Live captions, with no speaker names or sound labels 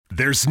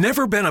There's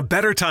never been a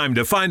better time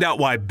to find out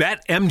why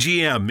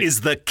BetMGM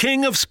is the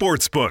king of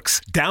sportsbooks.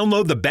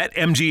 Download the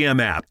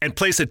BetMGM app and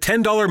place a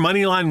 $10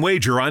 moneyline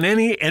wager on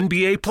any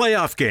NBA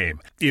playoff game.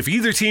 If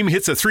either team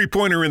hits a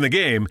three-pointer in the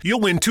game, you'll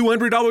win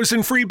 $200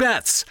 in free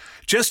bets.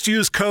 Just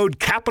use code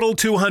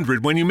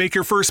CAPITAL200 when you make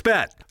your first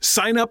bet.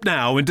 Sign up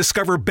now and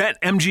discover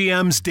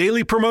BetMGM's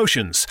daily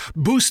promotions,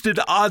 boosted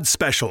odds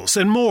specials,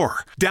 and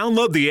more.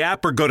 Download the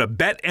app or go to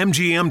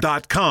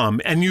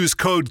BetMGM.com and use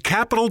code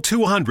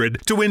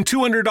CAPITAL200 to win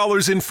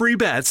 $200 in free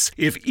bets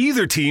if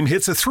either team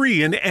hits a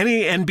three in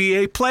any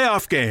NBA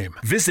playoff game.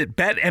 Visit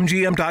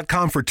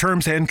BetMGM.com for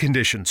terms and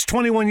conditions.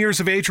 21 years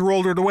of age or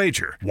older to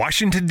wager.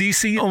 Washington,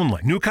 D.C.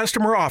 only. New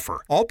customer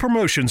offer. All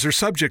promotions are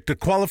subject to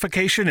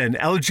qualification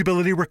and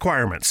eligibility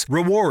requirements.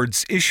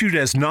 Rewards issued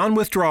as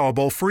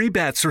non-withdrawable free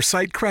bets or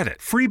site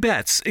credit. Free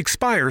bets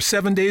expire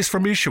 7 days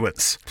from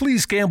issuance.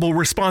 Please gamble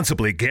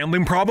responsibly.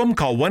 Gambling problem?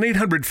 Call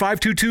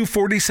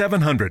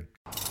 1-800-522-4700.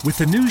 With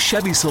the new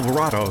Chevy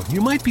Silverado,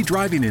 you might be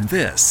driving in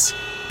this.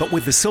 But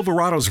with the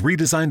Silverado's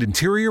redesigned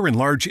interior and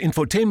large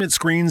infotainment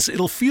screens,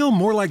 it'll feel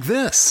more like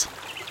this.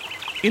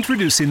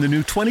 Introducing the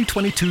new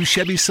 2022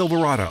 Chevy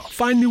Silverado.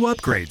 Find new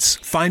upgrades.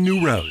 Find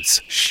new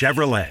roads.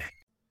 Chevrolet.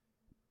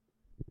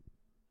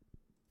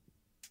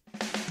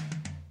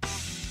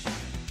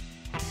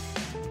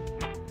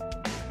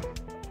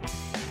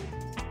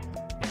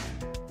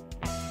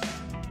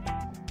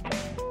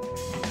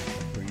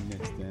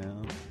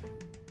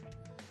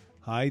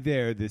 Hi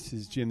there, this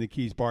is Jim the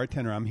Keys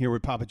bartender. I'm here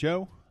with Papa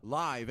Joe.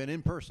 Live and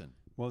in person.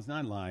 Well, it's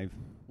not live.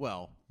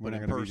 Well, We're but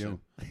not in gonna person.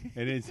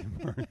 It is in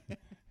person.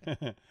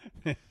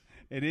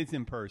 It is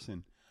in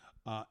person.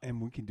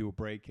 And we can do a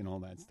break and all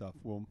that stuff.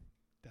 Well,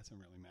 doesn't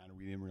really matter.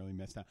 We didn't really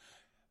miss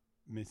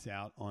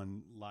out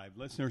on live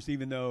listeners,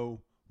 even though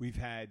we've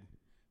had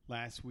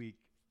last week,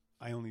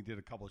 I only did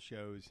a couple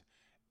shows,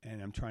 and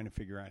I'm trying to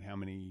figure out how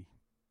many.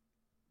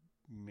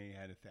 We may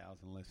have had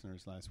 1,000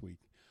 listeners last week.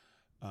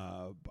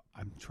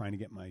 I'm trying to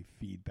get my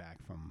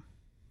feedback from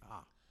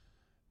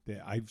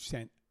that I've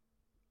sent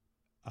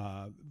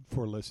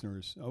for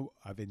listeners.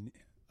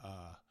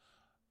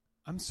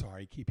 I'm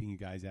sorry keeping you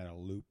guys out of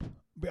loop.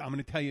 But I'm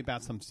going to tell you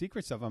about some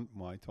secret stuff.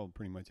 I told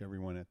pretty much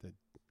everyone at the.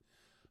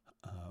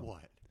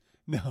 What?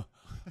 No,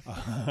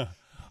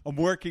 I'm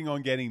working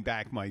on getting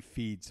back my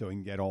feed so I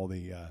can get all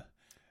the.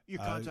 You're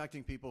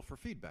contacting people for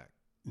feedback.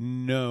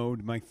 No,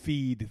 my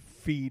feed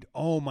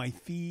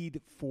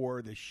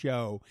for the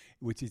show,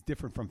 which is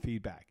different from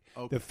feedback.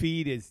 Okay. The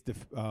feed is the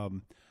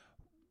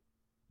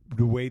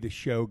way the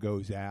show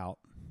goes out.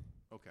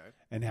 Okay.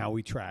 And how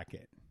we track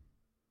it.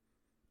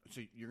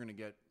 So you're going to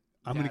get.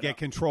 I'm going to get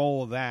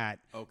control of that,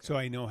 Okay. so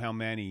I know how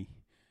many,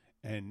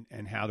 and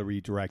how to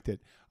redirect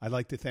it. I'd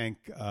like to thank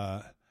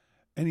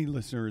any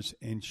listeners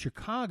in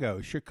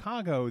Chicago.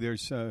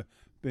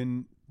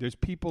 There's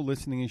people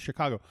listening in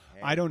Chicago.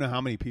 Hey. I don't know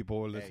how many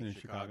people are listening in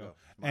Chicago.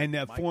 And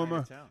my a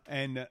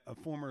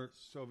former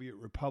Soviet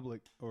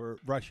republic or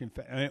Russian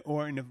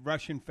or in the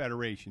Russian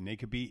Federation. They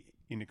could be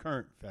in the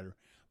current federation.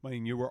 I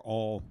mean, you were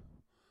all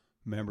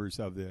members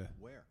of the.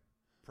 Where?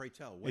 Pray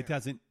tell. Where? It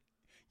doesn't.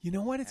 You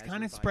know what? It's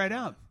kind of spread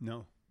out.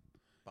 No.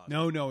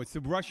 It's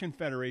the Russian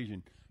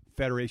Federation.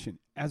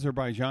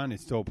 Azerbaijan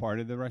is still part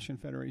of the Russian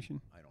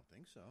Federation. I don't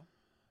think so.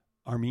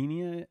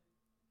 Armenia.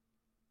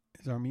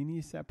 Is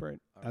Armenia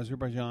separate?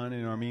 Azerbaijan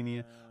and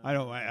Armenia? I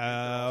don't.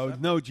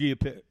 No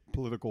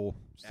geopolitical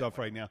stuff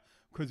right now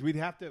because we'd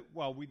have to.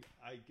 Well,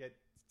 I get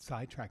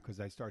sidetracked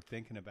because I start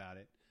thinking about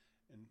it,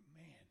 and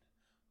man.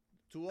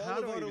 To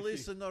all of our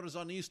listeners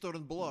on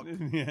Eastern Bloc,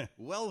 Yeah.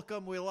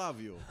 welcome. We love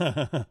you.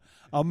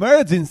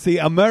 Emergency!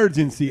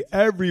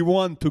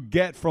 Everyone to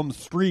get from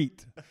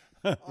street.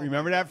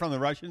 Remember that from The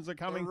Russians Are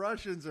Coming? The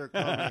Russians are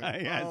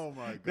coming. Yes. Oh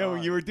my God! No,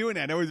 you were doing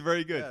that. That was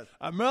very good. Yes.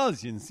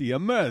 Emergency.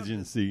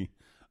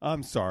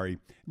 I'm sorry.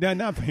 No,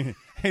 not.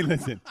 Hey,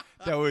 listen.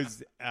 That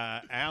was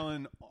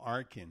Alan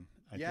Arkin.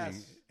 I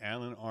think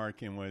Alan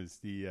Arkin was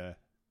the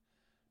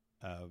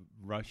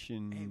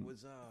Russian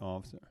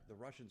officer. The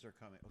Russians are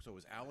coming. So it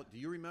was Alan. Do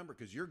you remember?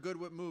 Because you're good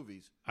with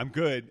movies. I'm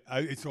good.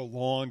 It's a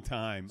long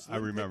time. I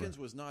remember. Slim Pickens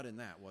was not in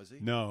that, was he?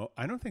 No,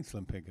 I don't think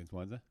Slim Pickens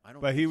was it. I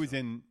don't. But he think was so.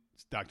 in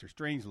Dr.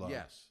 Strangelove.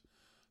 Yes.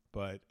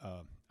 But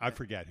I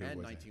forget who and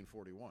was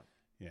 1941.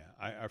 Yeah,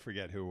 I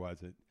forget who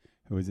was it.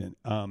 Who was in?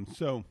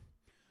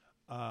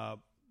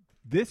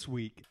 This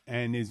week,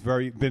 and it's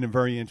been a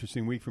very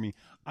interesting week for me.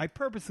 I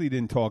purposely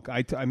didn't talk.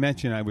 I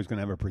mentioned I was going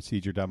to have a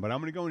procedure done, but I'm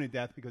going to go into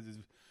depth because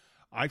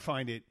I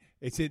find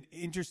it's an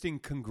interesting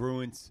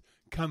confluence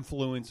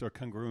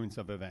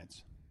of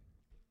events.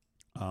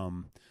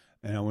 And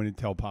I want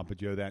to tell Papa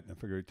Joe that, and I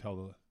figured I'd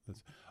tell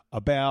this.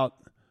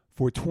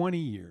 For 20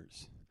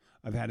 years,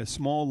 I've had a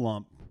small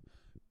lump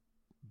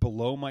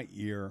below my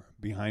ear,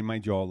 behind my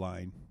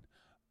jawline,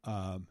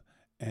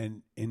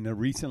 and in the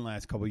recent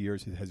last couple of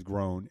years, it has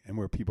grown, and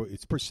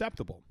it's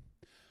perceptible,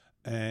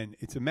 and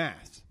it's a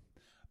mass,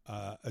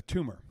 a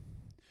tumor.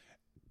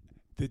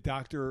 The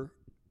doctor,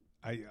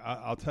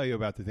 I'll tell you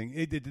about the thing.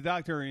 The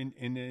doctor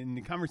in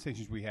the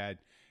conversations we had,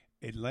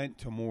 it led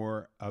to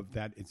more of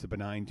that. It's a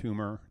benign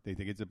tumor. They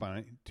think it's a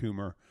benign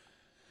tumor,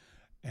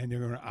 and they're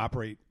going to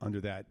operate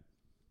under that.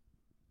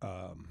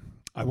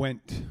 I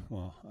went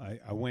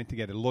to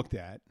get it looked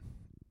at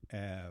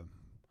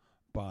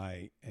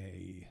by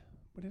a.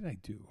 What did I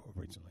do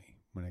originally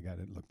when I got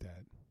it looked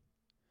at?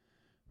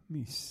 Let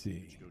me see.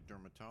 Did you go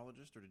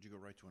dermatologist or did you go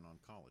right to an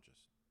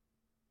oncologist?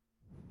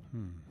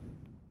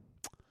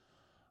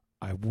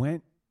 I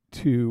went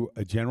to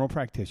a general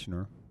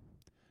practitioner,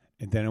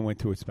 and then I went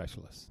to a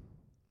specialist.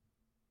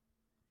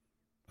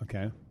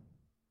 Okay? I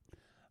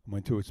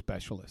went to a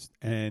specialist,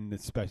 and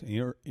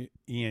the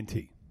ENT,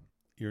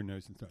 ear,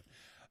 nose, and throat.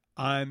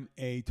 I'm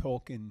a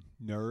Tolkien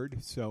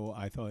nerd, so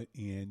I thought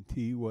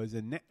ENT was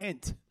an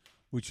ent,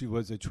 which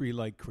was a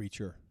tree-like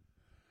creature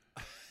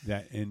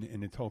that in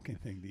the Tolkien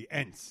thing, the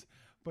ents.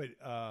 But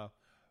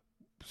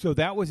so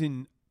that was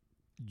in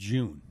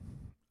June.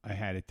 I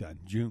had it done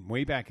June,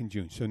 way back in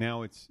June. So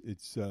now it's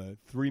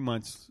 3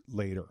 months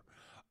later.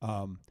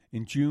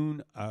 In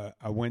June,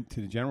 I went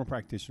to the general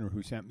practitioner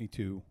who sent me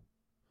to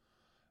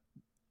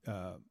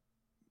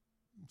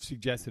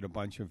suggested a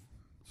bunch of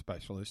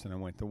specialists, and I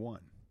went to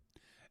one.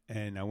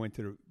 And I went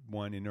to the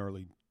one in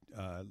early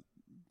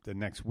the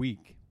next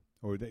week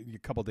or a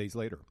couple days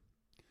later,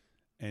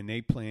 and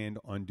they planned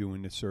on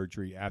doing the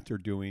surgery after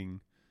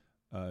doing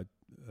a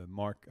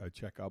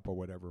checkup or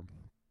whatever,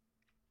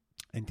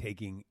 and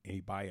taking a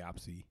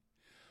biopsy.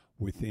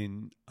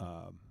 Within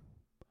a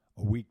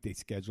week, they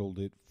scheduled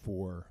it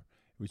for,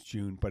 it was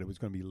June, but it was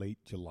going to be late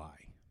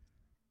July,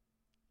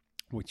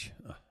 which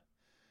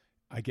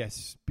I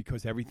guess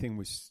because everything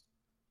was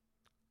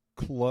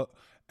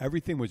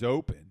everything was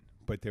open,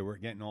 but they were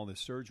getting all the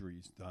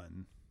surgeries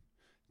done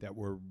that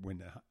were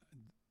when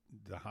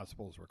the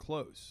hospitals were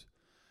closed.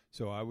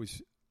 So I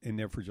was in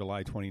there for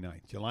July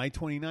 29th. July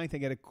 29th, I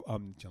get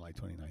July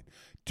 29th.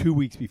 2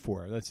 weeks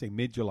before, let's say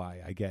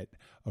mid-July, I get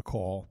a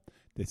call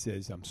that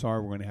says, I'm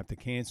sorry, we're going to have to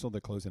cancel. They're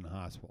closing the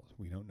hospitals.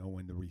 We don't know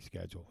when to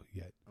reschedule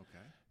yet.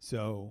 Okay.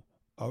 So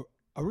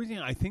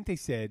originally, I think they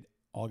said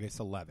August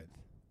 11th.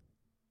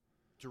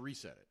 To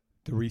reset it.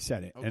 To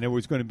reset it. Okay. And it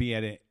was going to be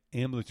at an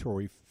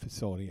ambulatory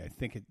facility, I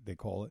think they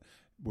call it,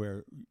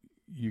 where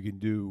you can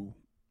do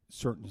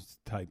certain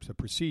types of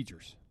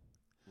procedures.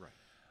 Right.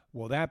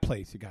 Well, that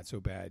place, it got so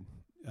bad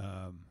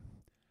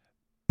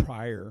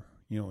prior,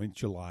 in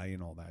July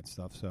and all that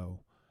stuff. So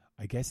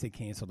I guess they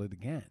canceled it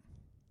again.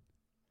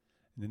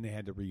 And then they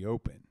had to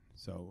reopen.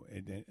 So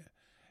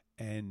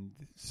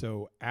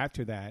so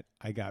after that,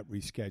 I got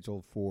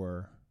rescheduled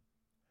for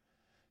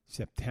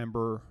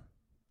September.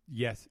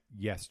 Yes,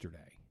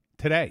 yesterday.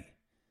 Today.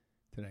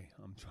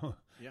 I'm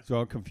it's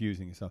all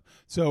confusing and stuff.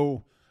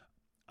 So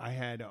I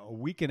had a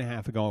week and a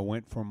half ago, I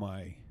went for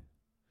my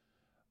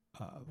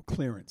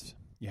clearance.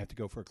 You have to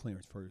go for a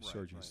clearance for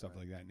surgery and stuff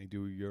like that. And they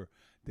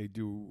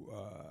do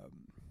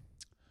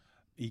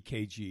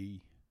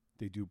EKG,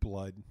 they do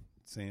blood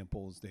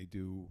samples, they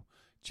do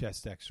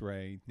chest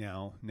X-ray.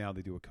 Now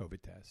they do a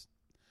COVID test.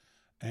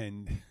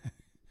 And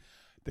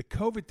the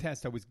COVID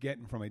test I was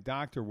getting from a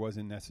doctor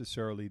wasn't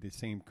necessarily the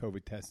same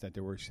COVID test that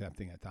they were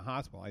accepting at the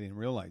hospital. I didn't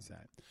realize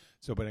that.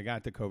 But I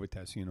got the COVID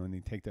test, and they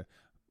take the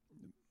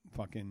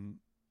fucking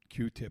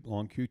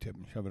long Q-tip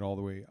and shove it all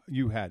the way.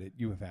 You have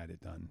had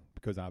it done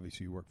because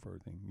obviously you work for a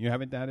thing. You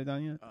haven't had it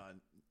done yet?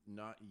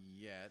 Not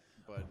yet,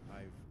 but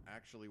I've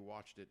actually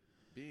watched it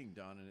being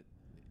done, and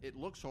it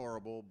looks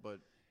horrible, but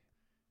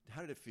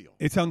how did it feel?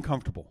 It's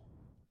uncomfortable.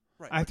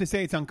 Right. I have to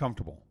say it's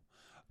uncomfortable.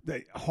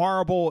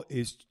 Horrible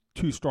is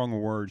too strong a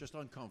word. Just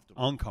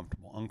uncomfortable.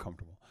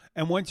 Uncomfortable.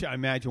 And once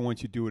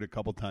you do it a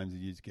couple times,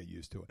 you just get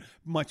used to it.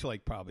 Much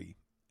like probably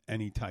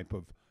any type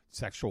of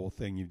sexual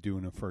thing you do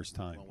in the first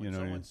time. Well, when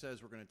someone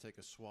says we're going to take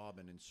a swab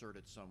and insert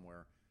it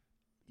somewhere,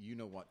 you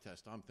know what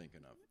test I'm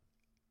thinking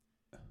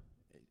of.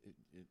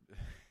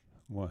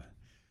 What?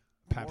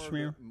 Pap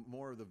smear?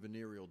 More of the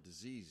venereal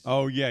disease.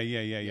 Oh, yeah.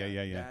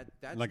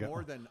 That's like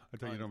more than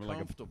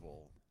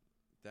uncomfortable.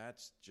 Like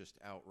that's just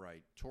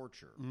outright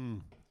torture.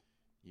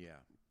 Yeah.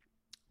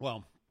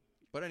 Well,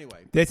 but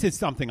anyway, this is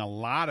something a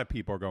lot of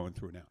people are going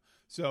through now.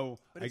 So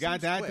I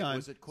got that done.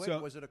 Was it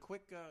quick? Was it a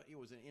quick?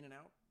 Was it in and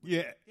out?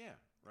 Yeah. Yeah.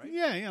 Right.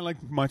 Yeah.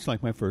 Much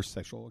like my first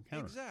sexual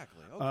encounter.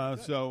 Exactly.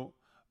 Okay, so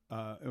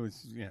it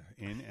was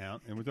in,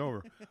 out, and it was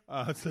over.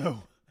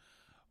 So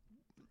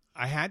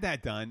I had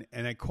that done,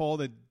 and I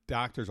called the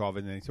doctor's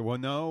office, and they said, "Well,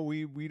 no,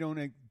 we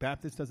don't.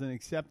 Baptist doesn't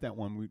accept that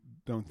one. We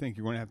don't think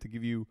you're going to have to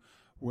give you."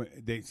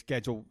 They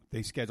schedule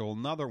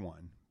another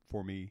one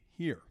for me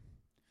here.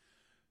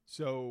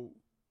 So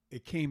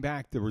it came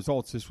back. The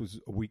results. This was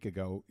a week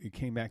ago. It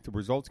came back. The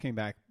results came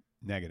back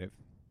negative.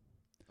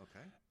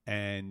 Okay.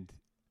 And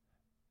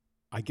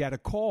I got a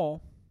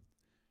call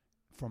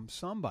from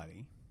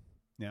somebody.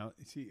 Now,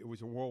 see, it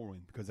was a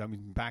whirlwind because I was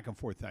back and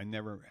forth. I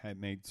never had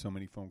made so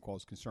many phone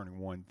calls concerning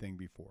one thing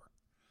before.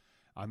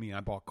 I mean,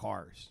 I bought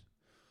cars.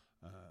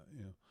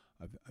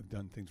 I've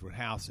done things with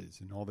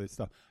houses and all this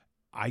stuff.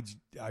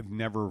 I've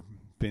never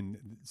been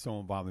so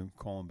involved in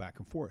calling back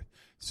and forth.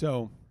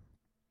 So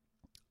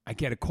I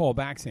get a call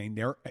back saying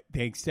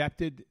they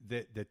accepted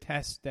the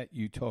test that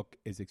you took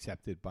is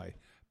accepted by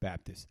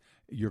Baptist.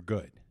 You're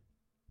good,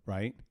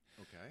 right?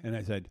 Okay. And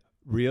I said,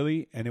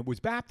 really? And it was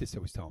Baptist that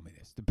was telling me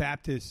this. The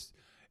Baptist,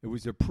 it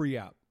was a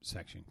pre-op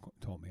section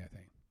told me, I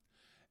think.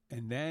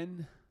 And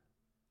then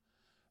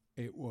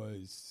it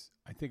was,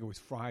 I think it was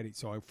Friday.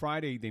 So on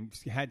Friday, they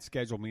had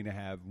scheduled me to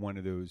have one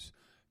of those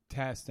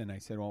tests. And I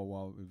said, oh,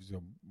 well, it was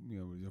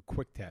a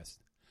quick test.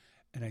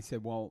 And I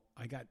said, well,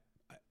 I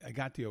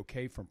got the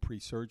okay from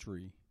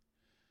pre-surgery,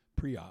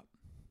 pre-op,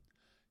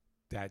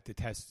 that the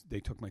test, they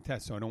took my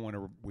test, so I don't want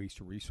to waste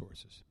your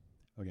resources.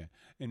 Okay.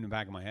 In the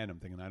back of my head, I'm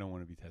thinking I don't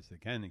want to be tested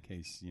again in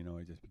case,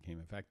 I just became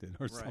infected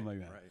or something like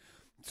that. Right.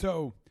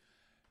 So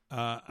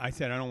I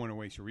said I don't want to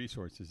waste your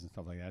resources and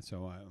stuff like that,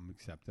 so I'm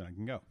accepted. I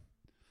can go.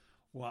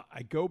 Well,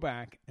 I go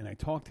back and I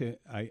talk to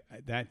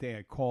that day.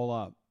 I call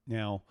up.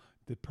 Now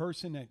the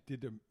person that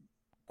did the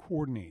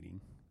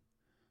coordinating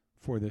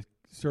for the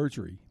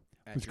surgery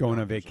was going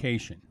on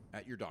vacation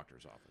at your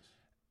doctor's office.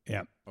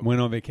 Yeah, Okay.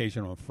 Went on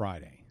vacation on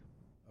Friday.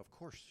 Of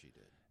course she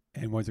did.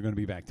 And wasn't going to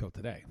be back till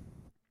today.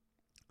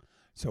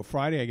 So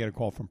Friday, I get a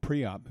call from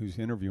pre-op who's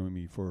interviewing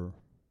me for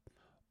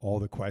all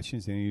the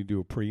questions. They need to do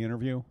a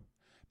pre-interview.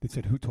 They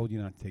said, who told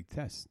you not to take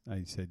tests?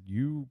 I said,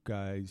 you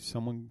guys,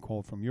 someone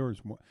called from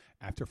yours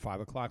after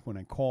 5 o'clock when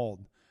I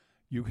called.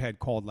 You had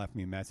called, left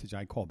me a message.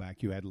 I called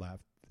back. You had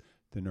left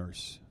the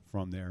nurse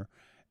from there.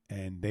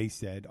 And they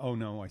said, oh,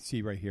 no, I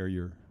see right here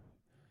your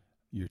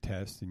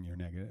test and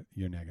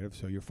you're negative,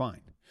 so you're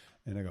fine.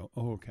 And I go,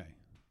 oh, okay.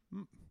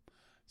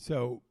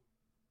 So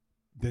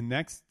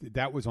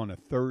that was on a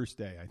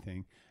Thursday, I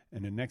think.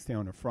 And the next day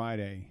on a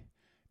Friday,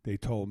 they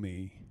told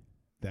me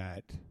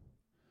that,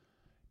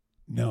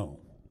 no,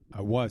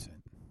 I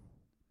wasn't.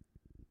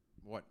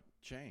 What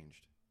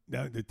changed?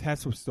 The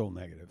test was still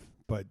negative,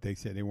 but they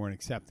said they weren't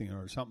accepting it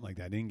or something like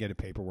that. They didn't get a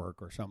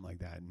paperwork or something like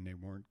that, and they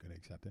weren't going to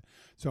accept it.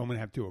 So I'm going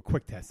to have to do a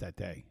quick test that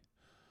day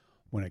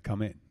when I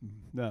come in.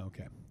 No,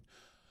 okay.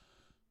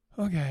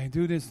 Okay,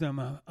 do this.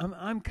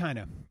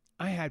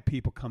 I had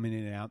people coming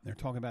in and out, and they're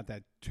talking about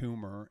that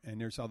tumor, and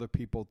there's other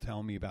people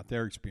telling me about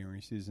their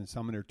experiences, and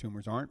some of their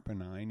tumors aren't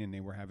benign, and they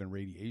were having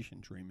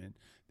radiation treatment.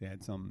 They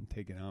had some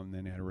taken out, and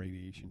then they had a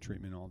radiation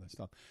treatment, all this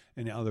stuff.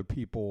 And other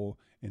people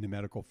in the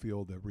medical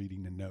field are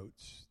reading the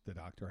notes the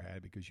doctor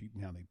had because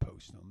now they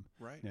post them.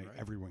 Right, Now, right.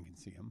 Everyone can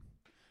see them.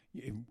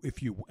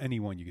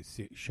 Anyone you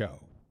can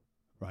show,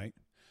 right?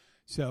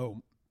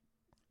 So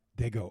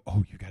they go,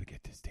 oh, you got to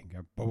get this thing.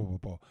 Blah, blah, blah,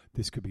 blah.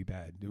 This could be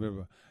bad. Blah, blah,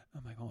 blah.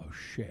 I'm like, oh,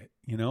 shit.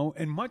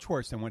 And much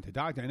worse than went to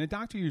doctor. And the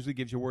doctor usually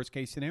gives you worst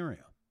case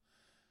scenario.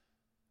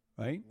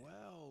 Right?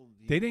 Well,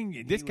 They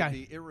didn't. This guy would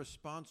be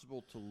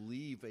irresponsible to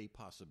leave a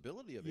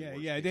possibility of a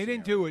worst yeah. case They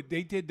didn't scenario. do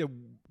it.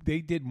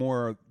 They did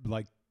more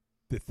like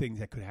the things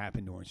that could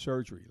happen during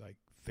surgery, like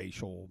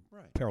facial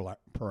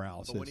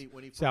paralysis. But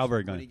when he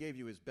salivary gland. when he gave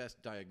you his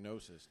best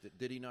diagnosis,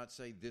 did he not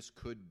say this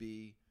could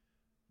be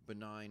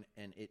benign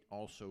and it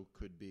also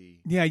could be?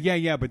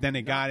 Yeah. But then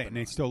they got it, and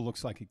benign. it still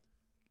looks like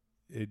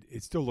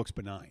it still looks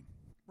benign.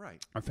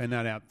 Right. I found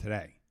that out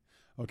today.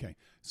 Okay,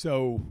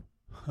 so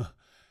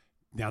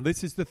now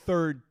this is the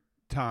third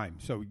time.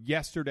 So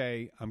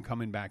yesterday I'm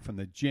coming back from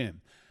the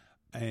gym,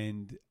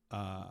 and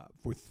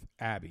with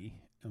Abby,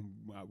 and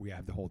we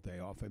have the whole day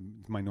off. And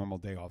it's my normal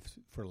day off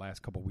for the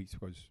last couple of weeks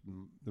because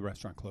the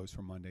restaurant closed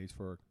for Mondays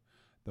for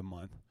the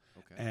month.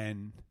 Okay.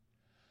 And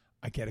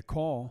I get a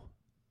call,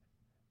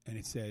 and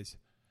it says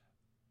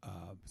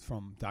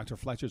from Dr.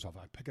 Fletcher's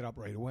office. I pick it up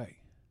right away.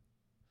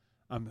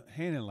 I'm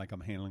handling like I'm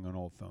handling an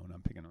old phone.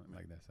 I'm picking up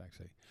like this,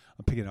 actually.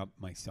 I'm picking up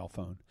my cell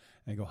phone.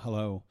 And I go,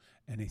 hello.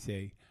 And they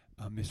say,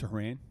 Mr.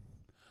 Horan,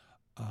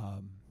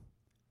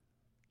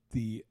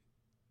 the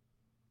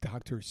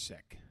doctor's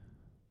sick.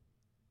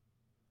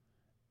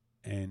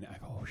 And I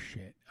go, oh,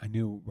 shit. I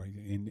knew, right?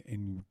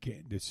 And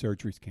the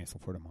surgery's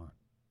canceled for tomorrow.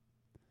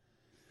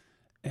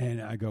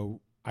 And I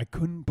go, I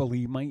couldn't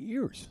believe my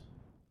ears.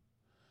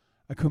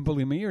 I couldn't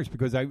believe my ears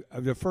because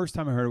the first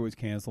time I heard it was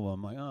canceled,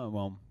 I'm like, oh,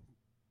 well,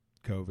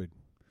 COVID.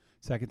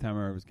 Second time I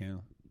heard it was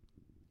canceled,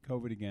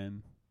 COVID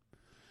again.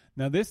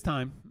 Now this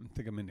time, I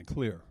think I'm in the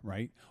clear,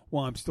 right?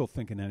 Well, I'm still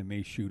thinking that it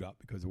may shoot up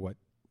because of what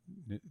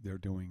they're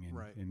doing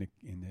in the.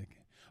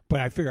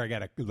 But I figure I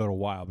got a little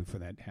while before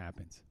that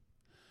happens.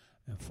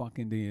 And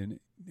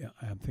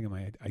I'm thinking in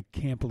my head, I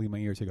can't believe my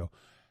ears. I go,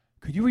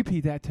 could you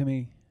repeat that to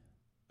me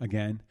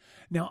again?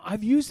 Now,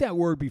 I've used that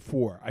word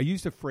before. I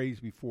used a phrase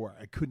before.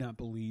 I could not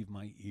believe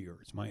my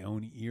ears, my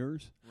own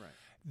ears. Right.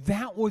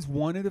 That was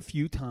one of the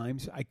few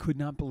times I could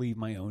not believe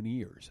my own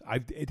ears.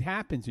 It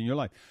happens in your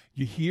life.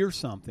 You hear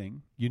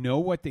something, you know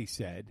what they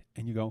said,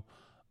 and you go,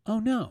 oh,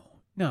 no,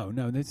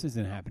 this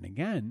isn't happening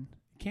again.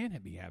 It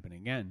can't be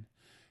happening again.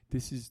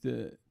 This is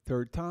the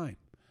third time.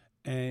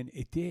 And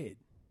it did.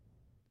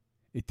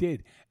 It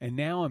did. And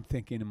now I'm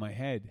thinking in my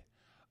head,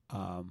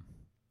 oh,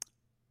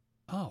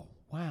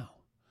 wow.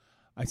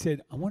 I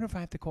said, I wonder if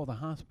I have to call the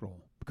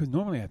hospital. Because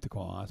normally I have to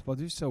call a hospital.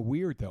 This is so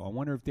weird, though. I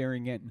wonder if they're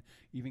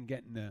even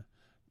getting the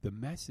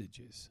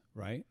messages,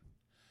 right?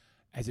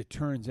 As it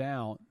turns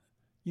out,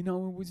 it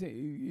was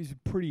a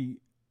pretty,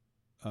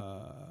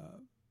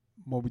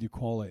 what would you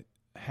call it,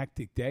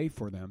 hectic day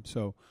for them.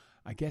 So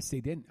I guess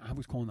they didn't. I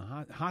was calling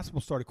the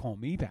hospital started calling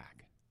me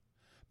back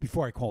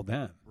before I called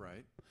them.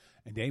 Right.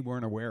 And they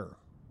weren't aware.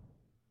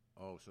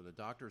 Oh, so the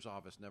doctor's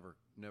office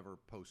never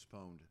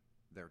postponed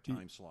their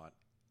time slot.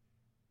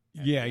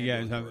 Yeah.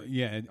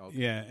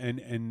 Okay.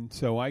 And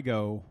so I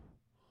go,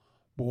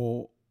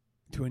 well,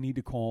 do I need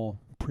to call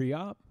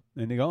pre-op?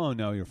 And they go, oh,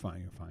 no, you're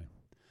fine.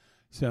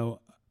 So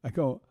I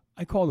call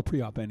the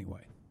pre-op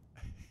anyway.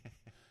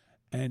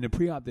 And the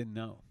pre-op didn't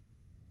know.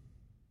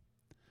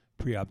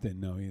 Pre-op didn't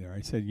know either.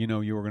 I said, you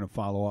were going to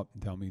follow up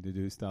and tell me to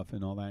do stuff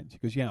and all that. She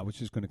goes, yeah, I was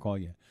just going to call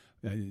you.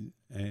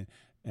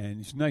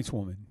 And she's a nice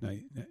woman,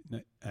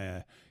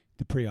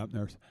 the pre-op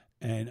nurse.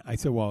 And I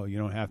said, well, you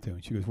don't have to.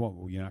 And she goes,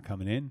 well, you're not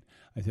coming in?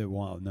 I said,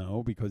 well,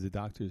 no, because the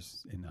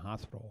doctor's in the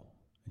hospital.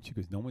 And she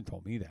goes, no one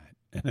told me that.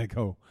 And I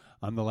go,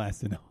 I'm the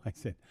last to know. I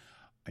said,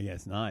 I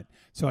guess not.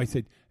 So I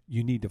said,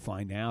 you need to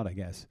find out, I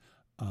guess.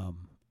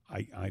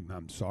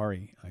 I'm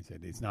sorry. I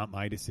said, it's not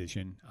my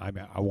decision.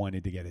 I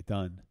wanted to get it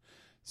done.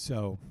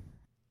 So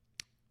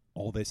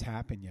all this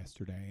happened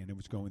yesterday, and it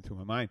was going through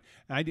my mind.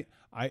 And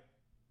I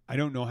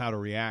don't know how to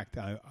react.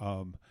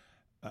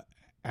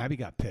 Abby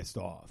got pissed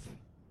off.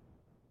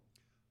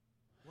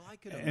 Well, I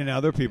could and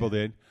other people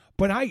did.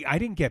 But I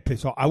didn't get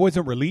pissed off. I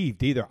wasn't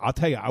relieved either. I'll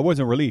tell you, I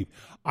wasn't relieved.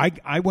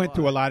 I went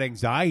through a lot of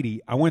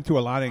anxiety. I would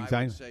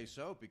say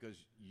so because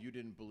you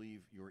didn't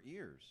believe your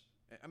ears.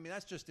 I mean,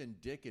 that's just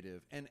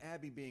indicative. And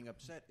Abby being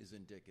upset is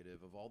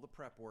indicative of all the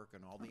prep work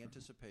and all the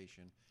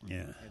anticipation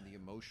and the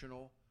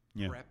emotional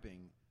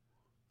prepping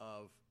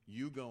of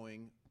you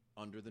going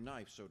under the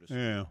knife, so to speak.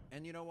 Yeah.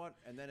 And you know what?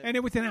 And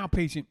it was an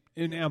outpatient.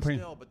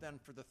 Still, but then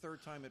for the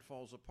third time it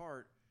falls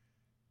apart.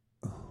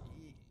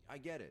 I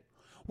get it.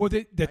 Well,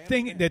 the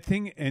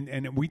thing,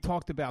 and we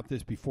talked about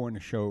this before in the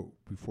show,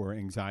 before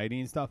anxiety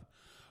and stuff.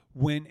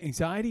 When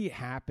anxiety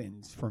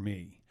happens for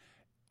me,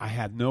 I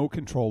have no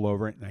control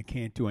over it, and I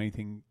can't do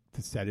anything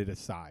to set it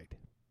aside,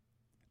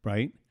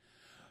 right?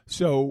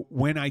 So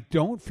when I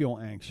don't feel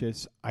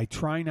anxious, I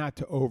try not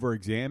to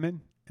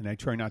over-examine, and I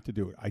try not to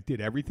do it. I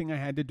did everything I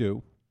had to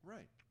do.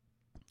 Right.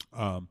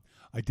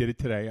 I did it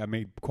today. I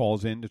made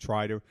calls in to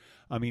try to.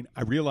 I mean,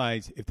 I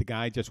realized if the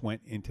guy just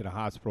went into the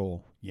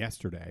hospital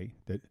yesterday,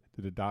 to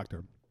the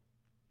doctor,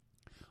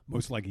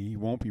 most likely he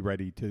won't be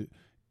ready to,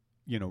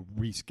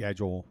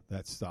 reschedule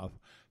that stuff.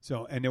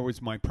 So, and there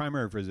was my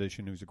primary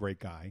physician, who's a great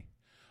guy,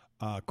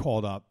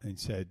 called up and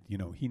said,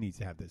 he needs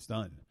to have this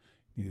done.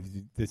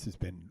 This has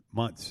been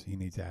months. He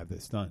needs to have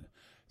this done.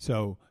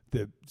 So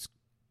the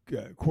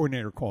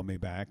coordinator called me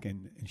back,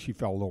 and she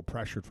felt a little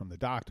pressured from the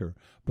doctor,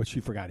 but she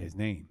forgot his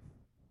name.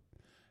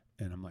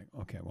 And I'm like,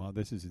 okay, well,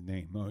 this is his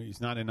name. No,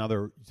 it's not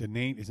the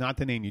name. It's not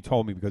the name you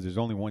told me because there's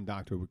only one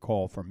doctor who would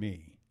call for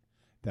me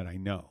that I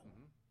know.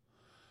 Mm-hmm.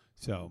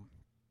 So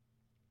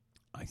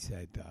I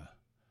said,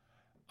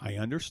 I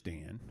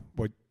understand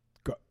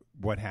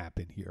what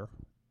happened here.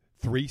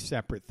 3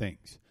 separate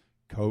things: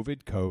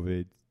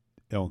 COVID,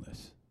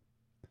 illness.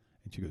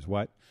 And she goes,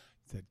 what?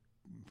 I said,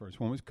 first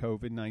one was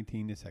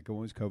COVID-19. The second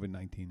one was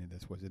COVID-19, and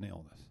this was an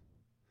illness.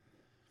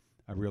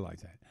 I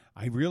realized that.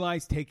 I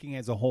realized taking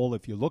as a whole,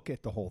 if you look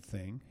at the whole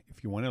thing,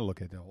 if you want to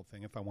look at the whole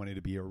thing, if I wanted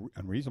to be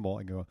unreasonable,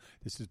 I go,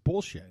 this is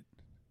bullshit.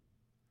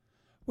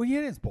 Well, yeah,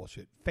 it is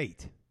bullshit.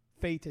 Fate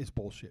is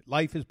bullshit.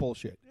 Life is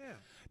bullshit. Yeah.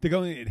 To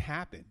go, it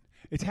happened.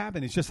 It's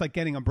happened. It's just like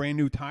getting a brand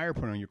new tire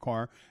put on your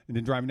car and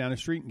then driving down the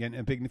street and getting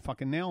a big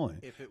fucking nail in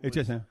it.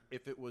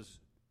 If it was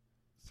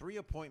 3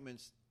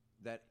 appointments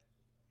that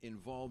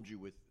involved you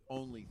with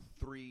only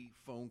 3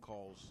 phone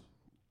calls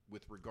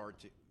with regard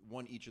to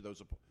one each of those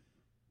appointments.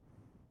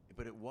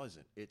 But it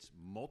wasn't. It's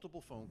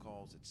multiple phone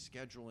calls. It's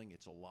scheduling.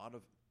 It's a lot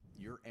of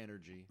your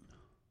energy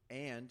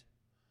and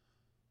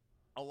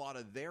a lot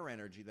of their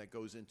energy that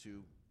goes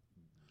into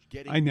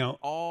getting. I know.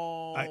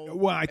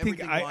 I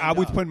think I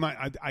would put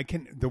I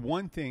can. The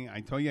one thing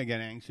I tell you, I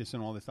get anxious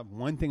and all this stuff.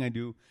 One thing I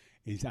do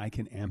is I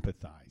can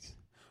empathize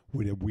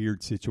with a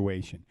weird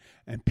situation,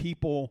 and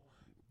people.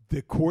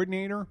 The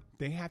coordinator,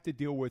 they have to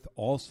deal with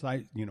all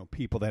sides.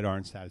 People that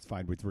aren't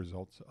satisfied with the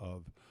results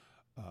of.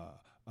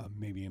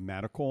 Maybe a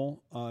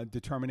medical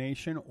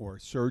determination or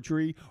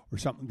surgery or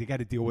something. They got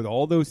to deal with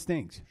all those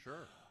things.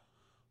 Sure.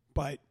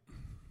 But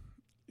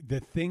the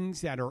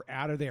things that are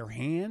out of their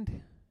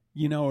hand,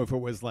 if it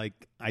was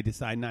like I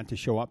decide not to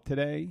show up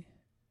today,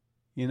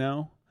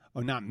 or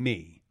not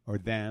me or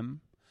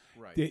them,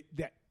 right?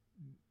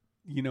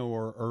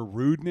 Or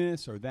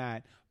rudeness or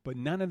that. But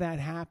none of that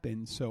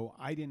happened, so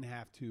I didn't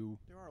have to.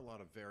 There are a lot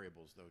of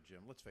variables, though, Jim.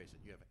 Let's face it.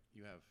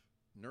 You have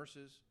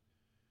nurses.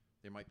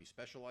 There might be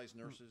specialized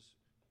nurses.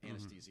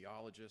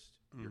 Anesthesiologist,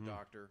 your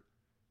doctor,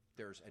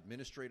 there's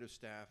administrative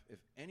staff. If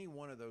any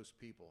one of those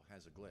people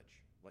has a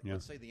glitch,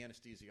 let's say the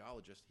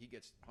anesthesiologist, he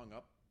gets hung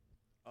up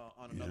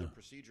on another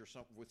procedure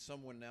with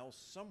someone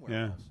else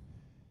somewhere else,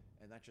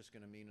 and that's just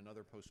going to mean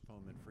another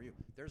postponement for you.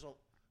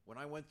 When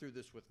I went through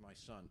this with my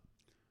son,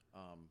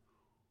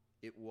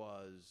 it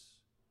was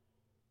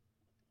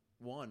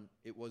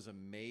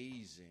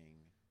amazing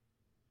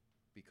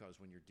because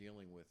when you're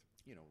dealing with,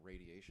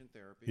 radiation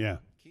therapy, Yeah.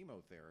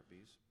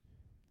 chemotherapies,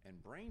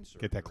 and brain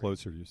surgery, Get that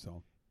closer to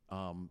yourself.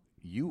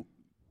 you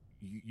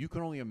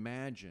can only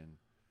imagine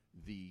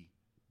the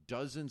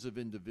dozens of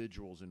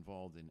individuals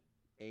involved in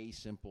a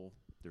simple,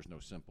 there's no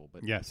simple,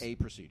 but Yes. a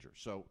procedure.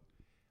 So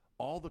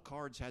all the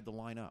cards had to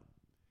line up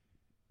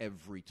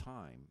every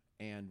time.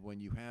 And when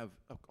you have,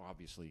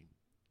 obviously,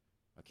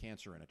 a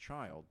cancer in a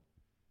child,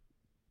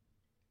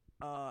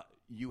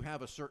 you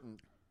have a certain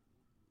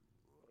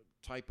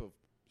type of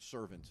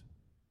servant,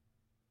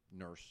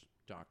 nurse,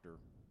 doctor,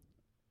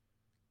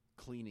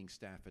 cleaning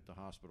staff at the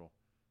hospital.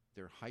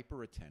 They're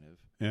hyper attentive,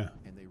 Yeah.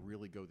 and they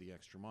really go the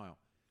extra mile.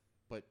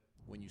 But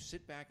when you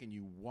sit back and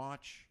you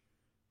watch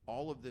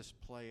all of this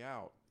play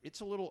out,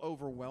 it's a little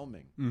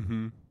overwhelming.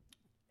 Mm-hmm.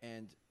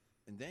 And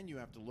then you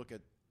have to look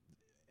at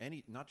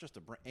not just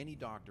any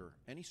doctor,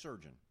 any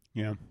surgeon.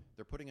 Yeah.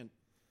 They're putting a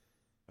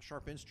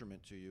sharp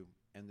instrument to you,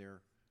 and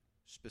they're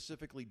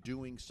specifically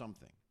doing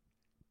something.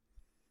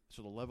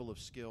 So the level of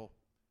skill,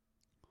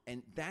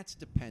 and that's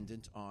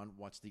dependent on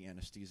what's the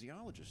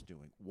anesthesiologist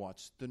doing,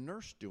 what's the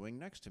nurse doing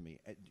next to me.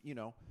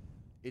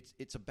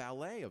 It's a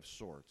ballet of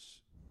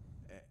sorts.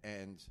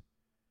 And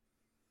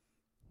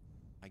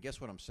I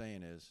guess what I'm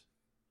saying is,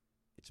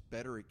 it's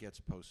better it gets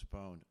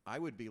postponed. I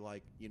would be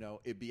like, it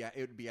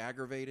would be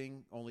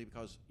aggravating only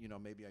because,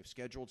 maybe I've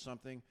scheduled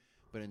something.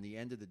 But in the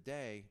end of the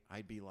day,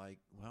 I'd be like,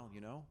 well,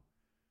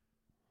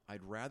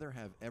 I'd rather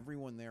have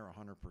everyone there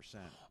 100%.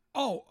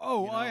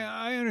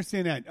 I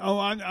understand that.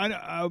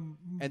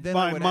 And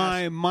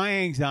then my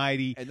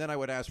anxiety. And then I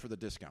would ask for the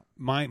discount.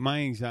 My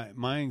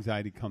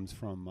anxiety comes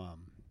from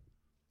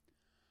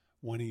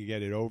wanting to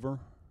get it over,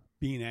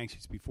 being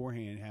anxious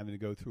beforehand, having to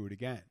go through it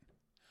again.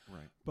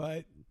 Right.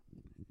 But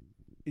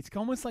it's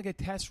almost like a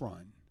test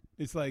run.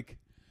 It's like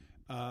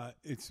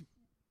it's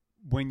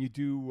when you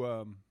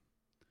do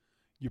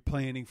you're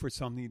planning for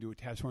something. You do a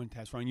test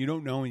run. You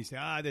don't know, and you say,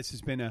 this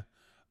has been a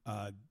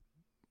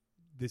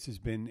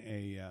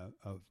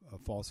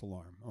false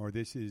alarm, or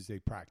this is a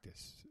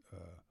practice.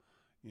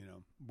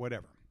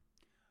 Whatever.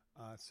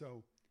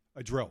 So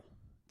a drill.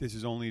 This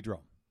is only a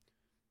drill.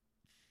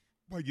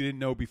 But you didn't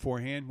know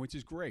beforehand, which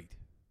is great.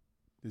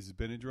 This has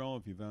been a drill.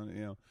 If you found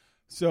it,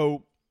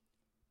 So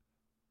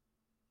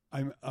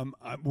I'm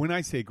when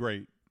I say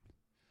great,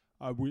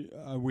 I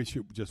wish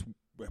it just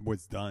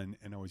was done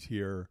and I was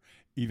here,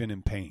 even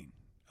in pain.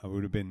 I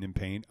would have been in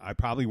pain. I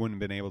probably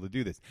wouldn't have been able to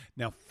do this.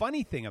 Now,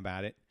 funny thing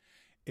about it,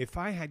 if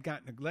I had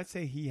gotten, let's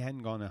say he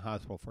hadn't gone to the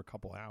hospital for a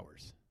couple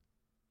hours,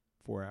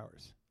 4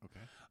 hours.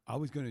 Okay. I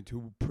was going to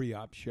do a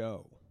pre-op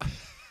show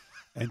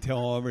and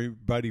tell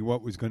everybody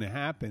what was going to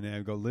happen. And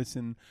I'd go,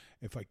 listen,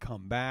 if I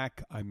come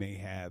back, I may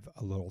have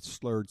a little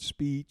slurred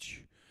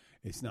speech.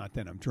 It's not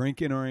that I'm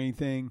drinking or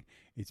anything.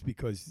 It's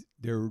because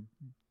they're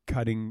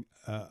cutting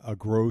a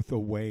growth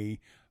away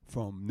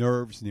from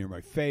nerves near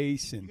my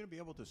face. And you're going to be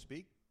able to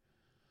speak?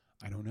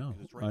 I don't know.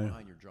 It's right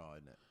behind your jaw,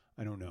 isn't it?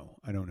 I don't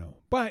know.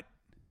 But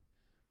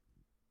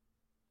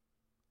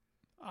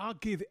I'll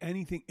give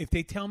anything. If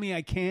they tell me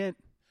I can't,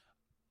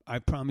 I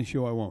promise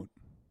you I won't.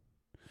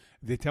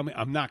 If they tell me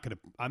I'm not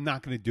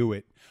gonna do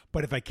it.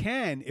 But if I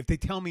can, if they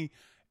tell me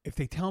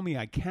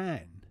I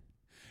can,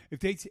 if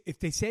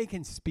they say I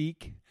can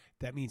speak,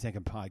 that means I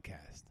can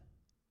podcast.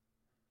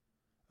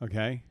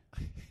 Okay?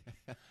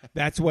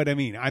 That's what I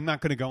mean. I'm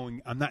not going to go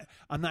and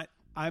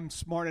I'm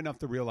smart enough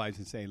to realize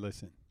and say,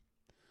 listen,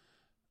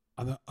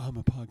 I'm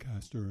a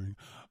podcaster and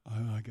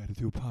I got to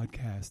do a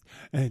podcast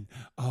and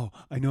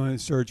I know in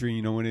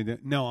surgery, no,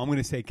 I'm going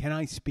to say, can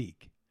I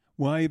speak?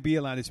 Will I be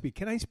allowed to speak?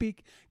 Can I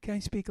speak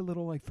a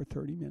little like for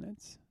 30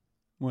 minutes?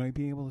 Will I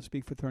be able to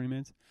speak for 30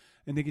 minutes?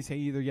 And they can say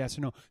either yes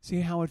or no.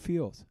 See how it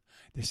feels.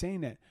 They're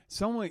saying that.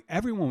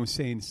 Everyone was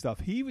saying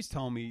stuff. He was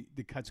telling me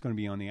the cut's going to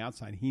be on the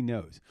outside. He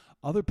knows.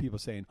 Other people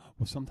saying,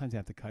 well, sometimes I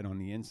have to cut on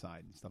the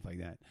inside and stuff like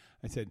that.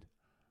 I said,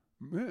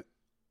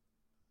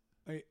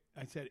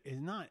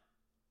 it's not.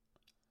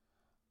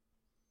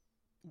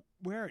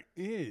 Where it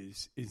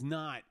is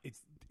not.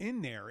 It's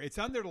in there. It's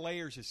under the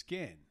layers of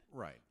skin.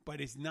 Right.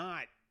 But it's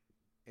not.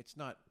 It's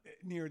not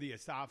near the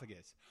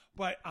esophagus.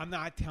 But I'm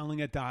not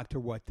telling a doctor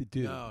what to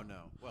do. No.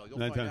 Well, you'll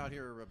find out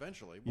here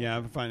eventually. Yeah,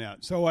 I'll find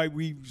out. So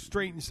we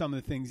straightened some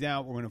of the things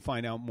out. We're going to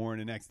find out more in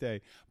the next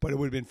day. But it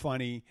would have been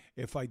funny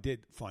if I did.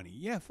 Funny.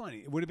 Yeah, funny.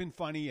 It would have been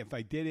funny if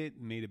I did it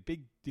and made a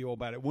big deal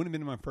about it. It wouldn't have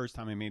been my first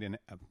time I made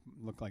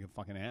look like a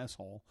fucking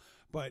asshole.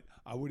 But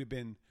I would have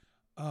been,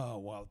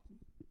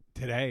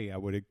 today I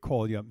would have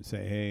called you up and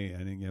say, hey, I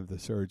didn't have the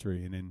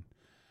surgery. And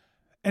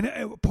the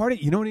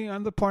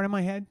other part of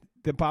my head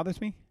that bothers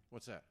me?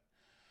 What's that?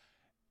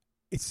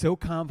 It's so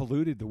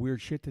convoluted, the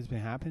weird shit that's been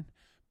happening.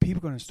 People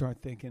are going to start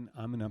thinking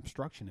I'm an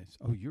obstructionist.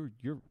 Oh, you're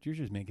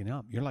just making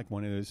up. You're like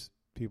one of those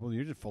people.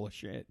 You're just full of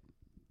shit.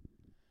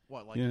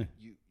 What, like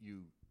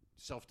you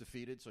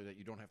self-defeated so that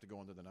you don't have to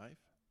go under the knife?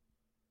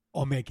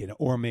 Or making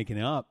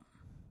it up.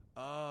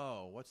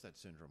 Oh, what's that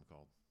syndrome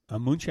called?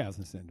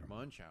 Munchausen syndrome.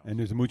 Munchausen. And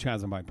there's a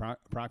Munchausen by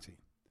proxy.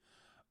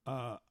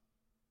 I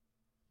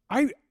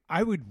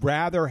would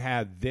rather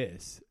have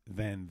this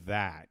than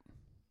that.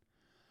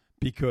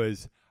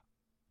 because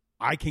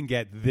I can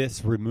get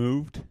this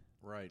removed.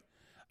 Right.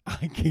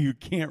 You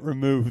can't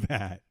remove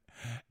that.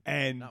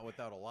 And Not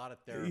without a lot of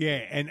therapy.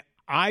 yeah, and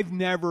I've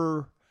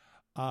never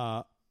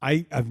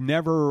I've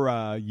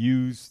never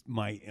used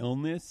my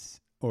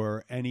illness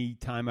or any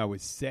time I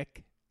was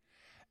sick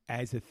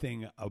as a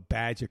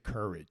badge of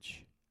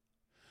courage.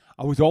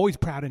 I was always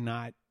proud of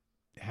not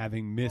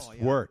having missed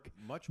work.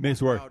 Much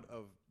missed more work. proud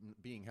of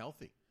being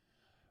healthy.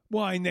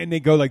 Well, and then they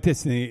go like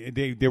this. And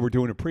they were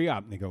doing a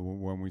pre-op, and they go, well,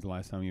 when was the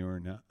last time you were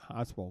in the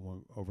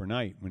hospital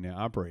overnight when they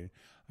operated?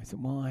 I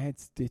said, well, I had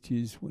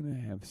stitches. When did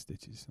I have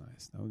stitches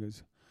last? No, it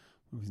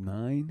was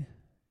 9,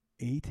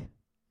 8.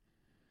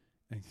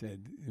 I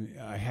said,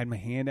 I had my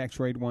hand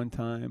x-rayed one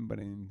time, but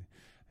I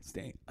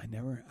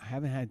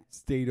haven't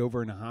stayed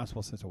over in the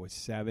hospital since I was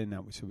 7.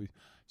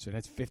 So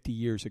that's 50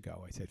 years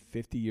ago. I said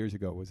 50 years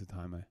ago was the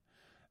time I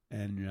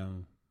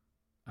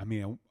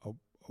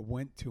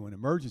went to an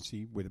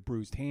emergency with a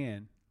bruised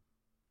hand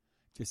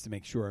just to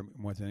make sure it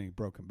wasn't any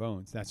broken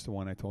bones. That's the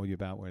one I told you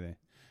about where they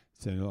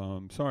said,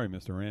 I'm sorry,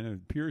 Mr. Rand. It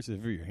appears as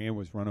if your hand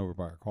was run over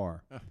by a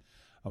car.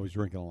 I was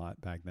drinking a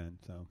lot back then.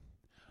 So,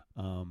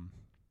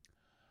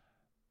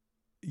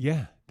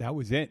 yeah, that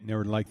was it. And they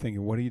were like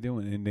thinking, what are you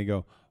doing? And they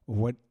go,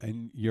 what?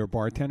 And you're a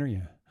bartender?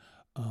 Yeah.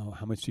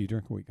 How much do you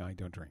drink a week? I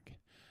don't drink.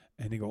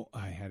 And they go,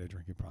 I had a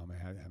drinking problem. I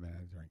haven't had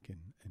a drink,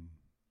 and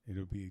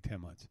it'll be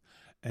 10 months.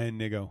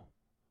 And they go,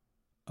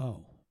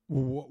 oh,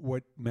 well,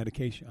 what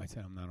medication? I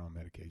said, I'm not on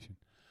medication.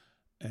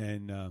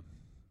 And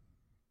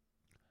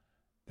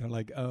they're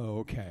like, oh,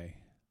 okay.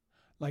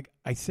 Like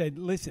I said,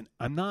 listen,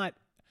 I'm not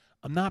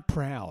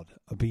proud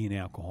of being an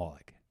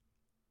alcoholic.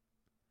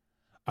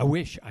 I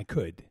wish I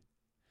could.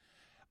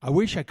 I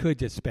wish I could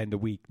just spend a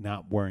week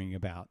not worrying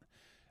about,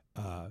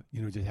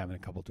 just having a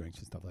couple drinks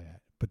and stuff like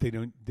that. But they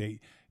don't. They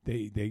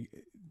didn't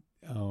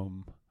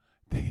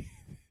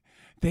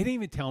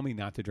even tell me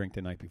not to drink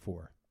the night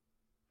before.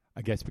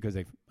 I guess because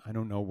I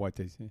don't know what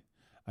they say.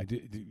 I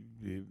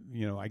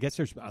guess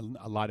there's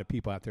a lot of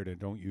people out there that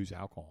don't use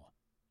alcohol.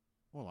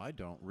 Well, I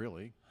don't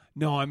really.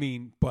 No, I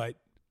mean, but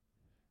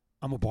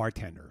I'm a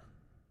bartender.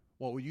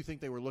 Well, you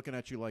think they were looking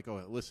at you like,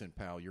 oh, listen,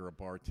 pal, you're a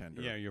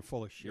bartender. Yeah, you're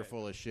full of shit. You're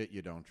full of shit.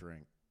 You don't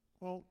drink.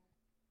 Well,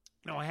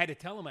 no, I had to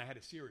tell them I had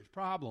a serious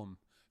problem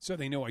so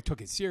they know I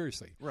took it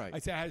seriously. Right. I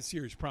said I had a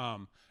serious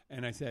problem,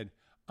 and I said,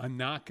 I'm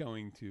not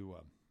going to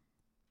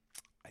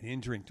I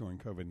didn't drink during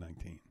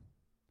COVID-19.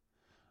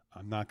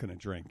 I'm not going to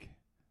drink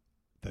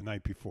the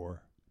night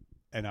before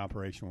an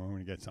operation when we're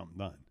going to get something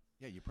done.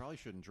 Yeah, you probably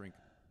shouldn't drink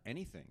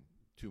anything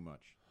too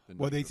much.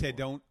 Well, they said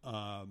don't.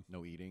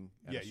 No eating.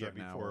 At a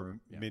before hour.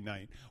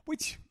 midnight.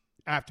 Which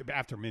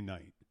after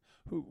midnight.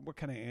 What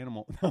kind of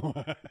animal?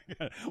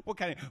 What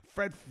kind of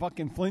Fred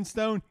fucking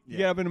Flintstone? You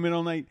get up in the middle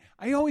of the night.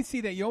 I always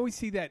see that. You always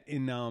see that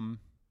in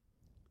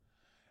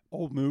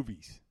old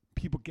movies.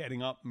 People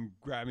getting up and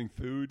grabbing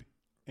food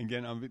and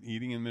getting up and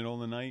eating in the middle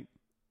of the night.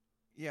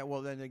 Yeah,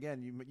 well, then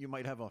again, you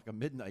might have like a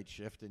midnight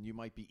shift and you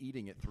might be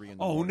eating at 3 in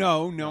the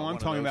morning. No, I'm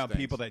talking about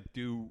people that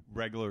do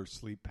regular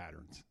sleep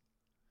patterns.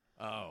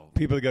 Oh.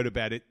 People that go to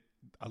bed at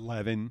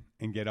 11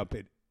 and get up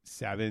at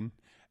 7,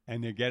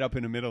 and they get up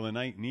in the middle of the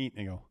night and eat,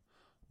 and they go,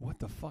 what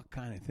the fuck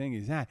kind of thing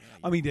is that?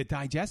 Yeah, the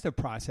digestive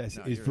process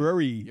is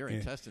very... Your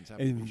intestines have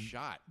to be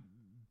shot.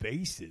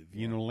 Invasive.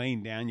 Yeah.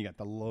 Laying down, you got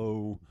the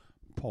low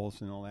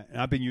pulse and all that. And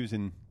I've been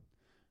using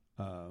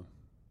a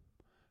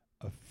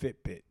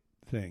Fitbit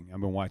thing. I've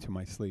been watching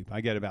my sleep.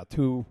 I get about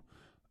 2...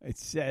 It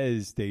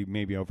says they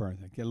maybe I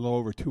get a little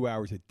over 2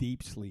 hours of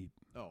deep sleep.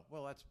 Oh,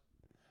 well, that's...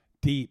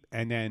 Deep.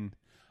 And then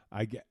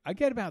I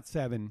get about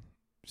 7.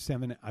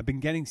 I've been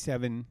getting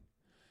 7...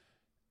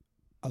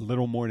 A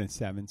little more than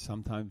 7,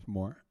 sometimes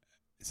more,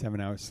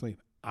 7 hours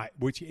sleep,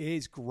 which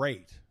is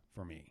great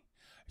for me.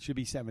 It should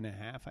be 7.5,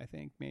 I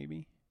think,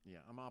 maybe. Yeah,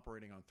 I'm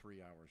operating on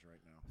 3 hours right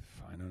now.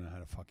 I don't know how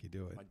the fuck you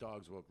do it. My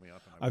dogs woke me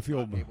up, and I was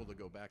not able to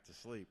go back to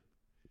sleep.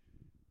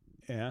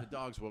 Yeah, the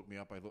dogs woke me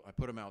up. I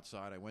put them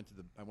outside. I went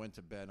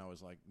to bed, and I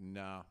was like,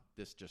 nah,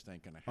 this just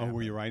ain't gonna happen. Oh,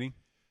 were you writing?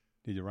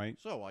 Did you write?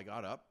 So I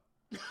got up.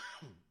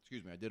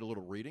 Excuse me. I did a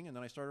little reading, and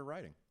then I started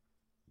writing.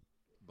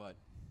 But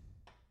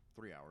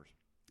 3 hours.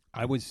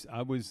 I was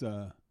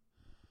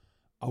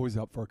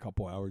up for a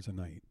couple hours a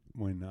night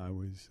when I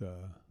was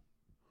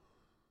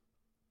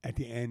at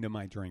the end of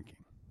my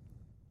drinking.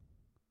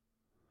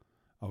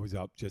 I was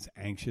up just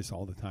anxious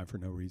all the time for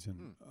no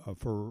reason.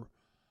 For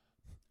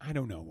I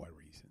don't know what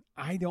reason.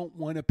 I don't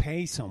want to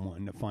pay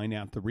someone to find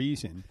out the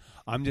reason.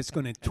 I'm just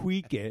going to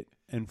tweak it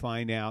and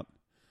find out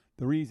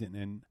the reason.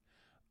 And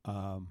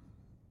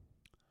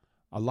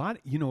a lot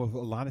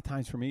of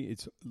times for me,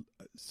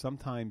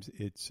 sometimes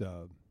it's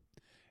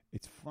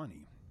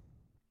funny.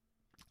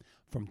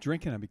 From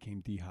drinking, I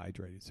became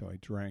dehydrated, so I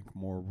drank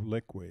more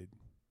liquid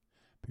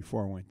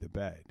before I went to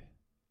bed.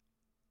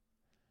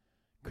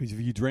 Because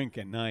if you drink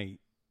at night,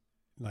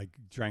 like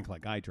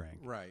I drank,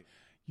 right,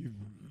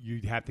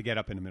 you'd have to get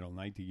up in the middle of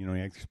the night to you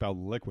expel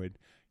the liquid.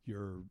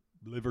 Your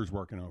liver's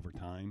working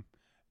overtime,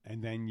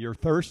 and then you're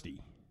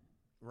thirsty,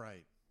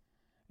 right,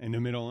 in the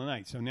middle of the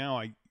night. So now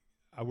I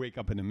wake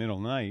up in the middle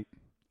of the night.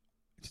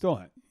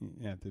 Still,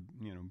 you have to,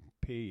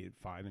 pee at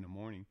 5 in the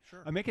morning.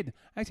 Sure.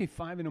 I say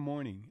 5 in the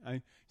morning.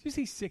 I just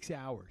say 6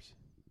 hours.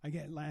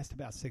 Last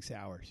about 6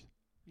 hours.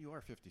 You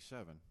are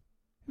 57.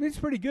 It's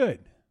pretty good.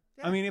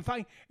 Yeah. I mean, if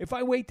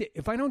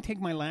I don't take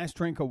my last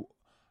drink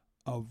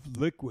of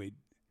liquid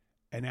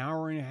an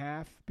hour and a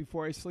half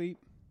before I sleep,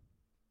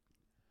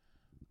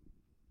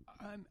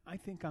 I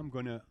think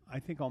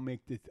I'll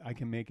make this. I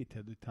can make it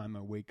to the time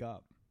I wake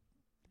up.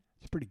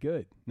 It's pretty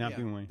good. Not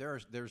being awake.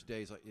 There's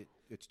days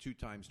it's 2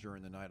 times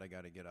during the night I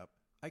got to get up.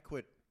 I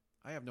quit.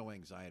 I have no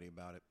anxiety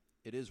about it.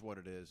 It is what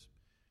it is.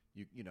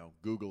 You know,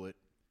 Google it.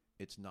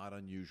 It's not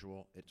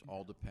unusual. It's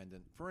all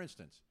dependent. For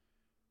instance,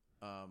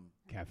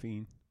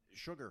 Caffeine.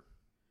 Sugar.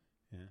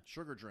 Yeah.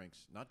 Sugar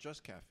drinks, not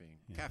just caffeine.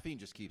 Yeah. Caffeine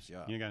just keeps you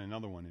up. You got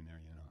another one in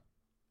there,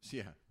 So,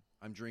 yeah.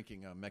 I'm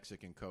drinking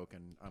Mexican Coke,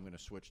 and I'm going to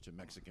switch to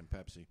Mexican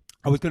Pepsi.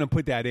 I was going to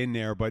put that in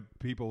there, but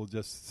people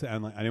just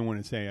sound like I didn't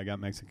want to say I got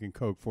Mexican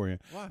Coke for you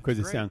because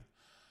it sounds.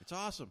 It's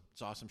awesome.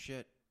 It's awesome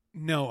shit.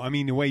 No, I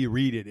mean the way you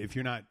read it. If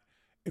you're not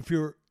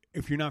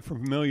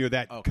familiar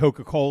that Okay.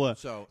 Coca-Cola,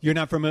 So you're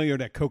not familiar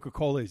that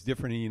Coca-Cola is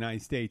different in the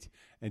United States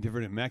and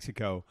different in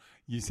Mexico.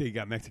 You say you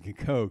got Mexican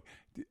Coke.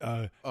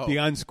 The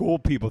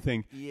unschooled people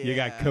think you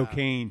got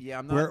cocaine. Yeah,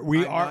 I'm not.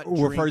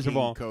 We're first of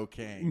all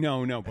cocaine.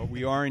 No, but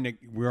we are in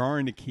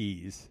the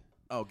Keys.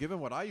 Oh, given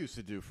what I used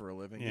to do for a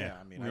living, yeah.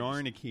 I mean, we are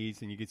in the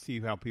Keys, and you can see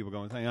how people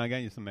go and say, "I got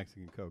you some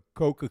Mexican Coke."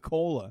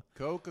 Coca-Cola.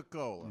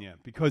 Coca-Cola. Yeah,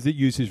 because it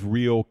uses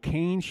real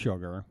cane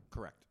sugar.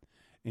 Correct.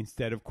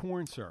 Instead of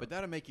corn syrup. But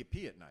that'll make you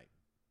pee at night,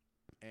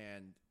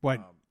 and what?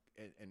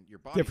 And your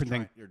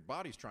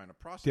body's trying to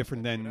process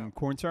different that shit than out.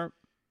 corn syrup.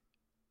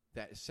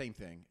 That same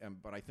thing,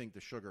 but I think the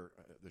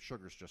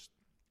sugar's just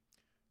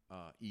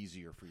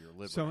easier for your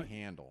liver to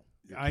handle.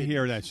 I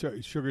hear that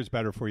sugar's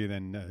better for you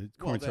than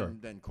corn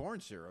syrup. Than corn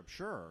syrup,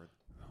 sure.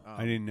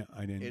 I didn't.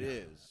 It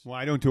is. Well,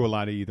 I don't do a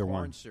lot of either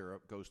one. Corn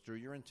syrup goes through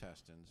your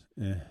intestines,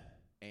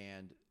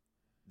 and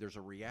there's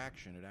a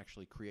reaction. It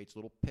actually creates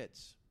little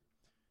pits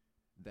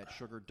that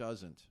sugar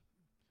doesn't.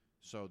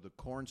 So the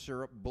corn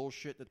syrup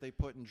bullshit that they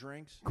put in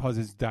drinks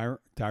causes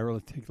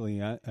diuretically.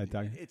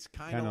 It's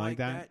kind of like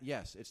that.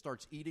 Yes, it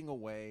starts eating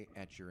away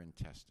at your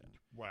intestine.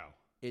 Wow,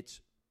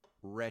 it's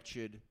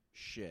wretched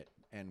shit,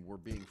 and we're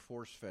being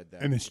force fed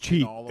that. And it's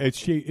cheap. It's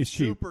cheap. It's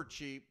cheap. Super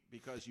cheap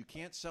because you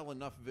can't sell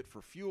enough of it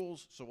for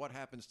fuels. So what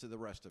happens to the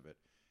rest of it?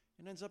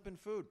 It ends up in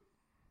food.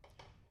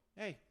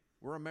 Hey,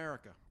 we're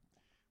America.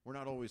 We're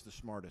not always the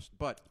smartest,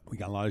 but we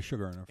got a lot of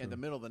sugar in our food. In the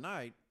middle of the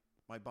night,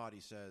 my body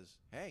says,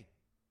 "Hey,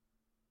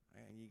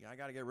 I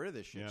got to get rid of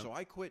this shit." Yeah. So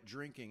I quit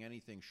drinking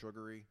anything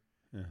sugary.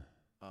 Yeah.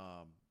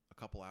 A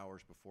couple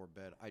hours before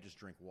bed, I just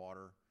drink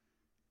water,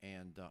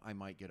 and I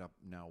might get up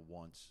now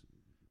once.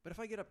 But if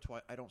I get up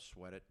twice, I don't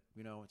sweat it.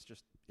 You know, it's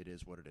just it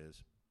is what it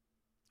is.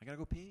 I gotta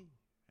go pee.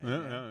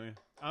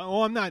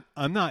 I'm not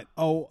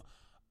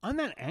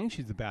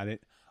anxious about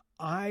it.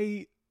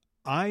 I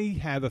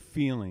have a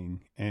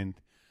feeling, and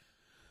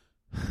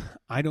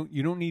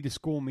you don't need to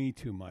school me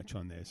too much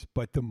on this,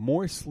 but the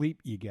more sleep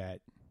you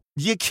get.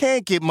 You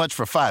can't get much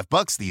for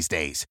 $5 these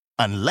days.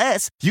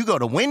 Unless you go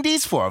to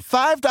Wendy's for a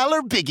 $5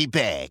 Biggie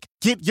Bag.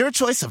 Get your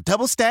choice of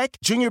Double Stack,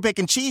 Junior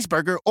Bacon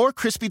Cheeseburger, or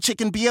Crispy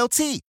Chicken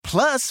BLT.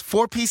 Plus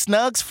 4-piece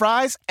nugs,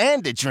 fries,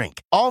 and a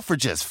drink. All for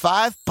just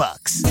 $5.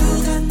 You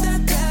got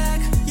that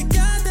bag. You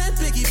got that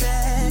Biggie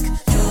Bag. You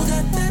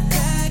got that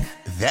bag.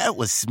 That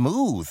was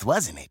smooth,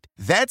 wasn't it?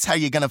 That's how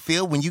you're going to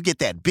feel when you get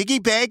that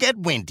Biggie Bag at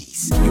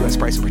Wendy's. U.S.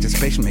 price and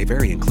participation may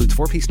vary. Includes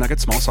 4-piece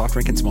nuggets, small soft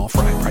drink, and small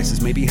fry.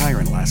 Prices may be higher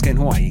in Alaska and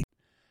Hawaii.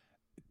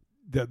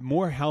 The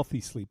more healthy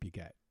sleep you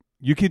get.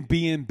 You could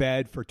be in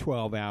bed for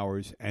 12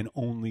 hours and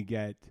only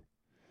get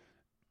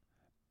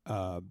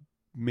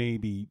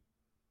maybe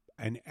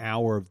an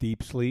hour of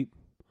deep sleep,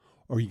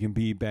 or you can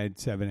be in bed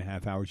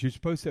 7.5 hours.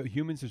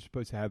 Humans are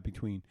supposed to have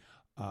between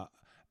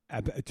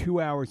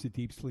 2 hours of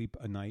deep sleep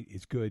a night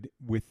is good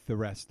with the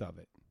rest of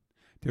it.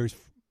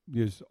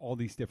 There's all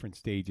these different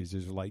stages.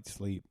 There's light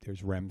sleep,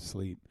 there's REM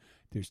sleep,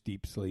 there's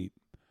deep sleep.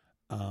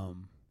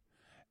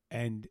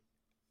 And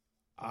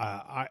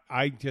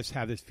I just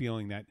have this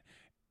feeling that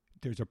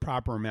there's a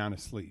proper amount of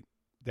sleep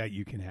that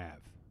you can have.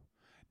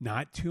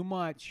 Not too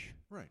much.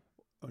 Right.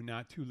 Or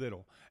not too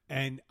little.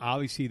 And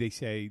obviously they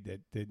say that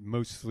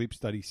most sleep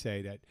studies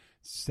say that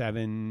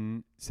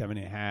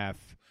 7.5,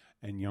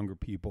 and younger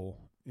people,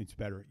 it's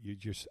better.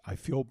 I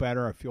feel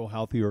better. I feel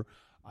healthier.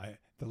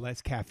 The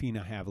less caffeine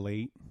I have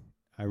late,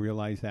 I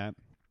realize that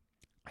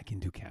I can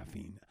do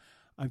caffeine.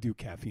 I do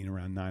caffeine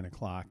around 9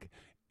 o'clock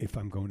if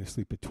I'm going to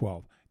sleep at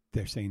 12.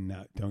 They're saying,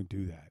 no, don't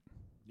do that.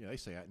 Yeah, they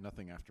say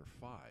nothing after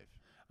 5.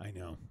 I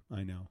know.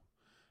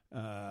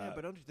 Yeah,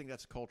 but don't you think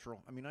that's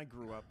cultural? I mean, I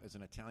grew up as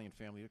an Italian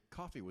family.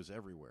 Coffee was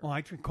everywhere. Oh, I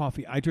drink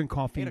coffee. 8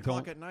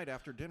 o'clock at night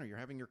after dinner, you're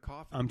having your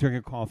coffee. I'm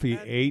drinking coffee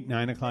 8,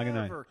 9 o'clock at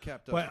night. Never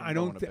kept us but from I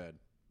going don't. to bed.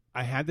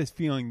 I had this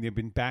feeling they've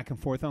been back and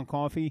forth on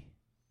coffee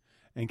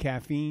and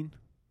caffeine.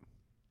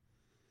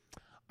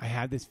 I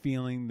had this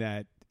feeling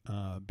that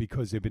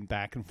because they've been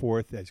back and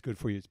forth, that's good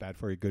for you, it's bad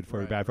for you, good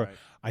for you, bad for you.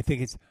 I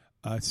think it's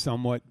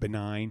somewhat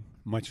benign,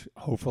 much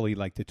hopefully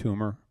like the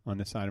tumor on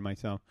the side of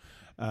myself.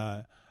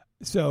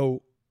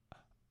 So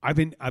I've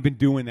been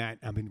doing that.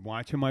 I've been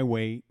watching my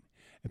weight,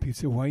 and people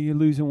say, "Why are you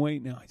losing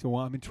weight now?" I said,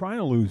 "Well, I've been trying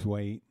to lose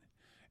weight.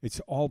 It's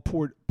all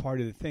part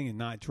of the thing, and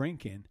not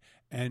drinking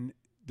and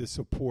the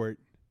support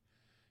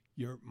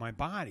my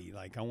body.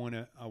 Like I want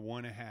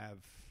to have.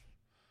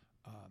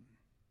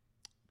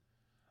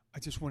 I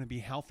just want to be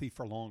healthy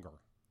for longer.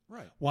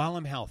 Right. While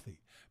I'm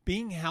healthy,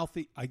 being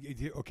healthy.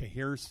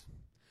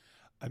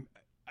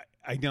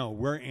 I know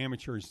we're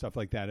amateurs and stuff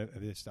like that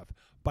of this stuff,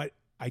 but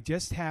I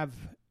just have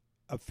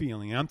a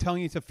feeling, and I'm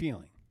telling you, it's a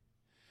feeling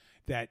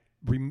that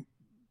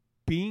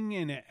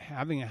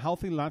having a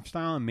healthy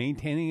lifestyle and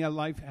maintaining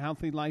a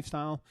healthy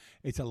lifestyle,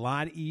 it's a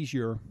lot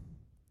easier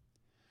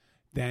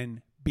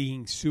than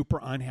being super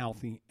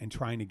unhealthy and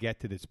trying to get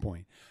to this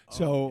point.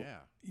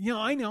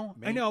 I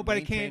know, but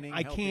I can't.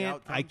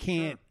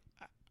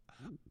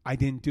 I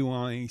didn't do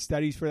any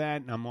studies for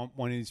that, and I'm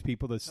one of these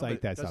people that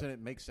cite that stuff. Doesn't it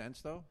make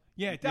sense, though?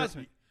 Yeah, it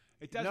doesn't.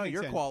 It does. No, make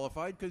you're sense.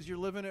 qualified because you're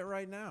living it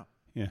right now.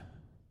 Yeah.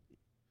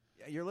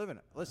 Yeah, you're living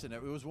it. Listen,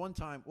 it was one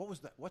time.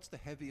 What's the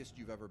heaviest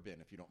you've ever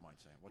been, if you don't mind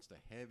saying? What's the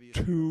heaviest?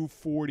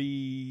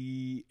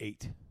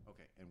 248.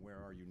 Okay, and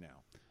where are you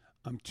now?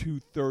 I'm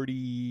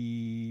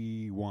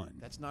 231.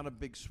 That's not a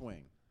big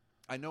swing.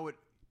 I know it.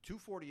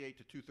 248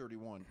 to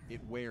 231.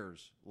 It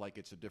wears like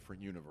it's a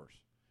different universe.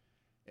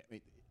 I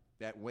mean,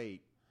 that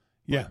weight.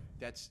 Yeah.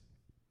 That's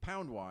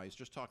pound-wise.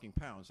 Just talking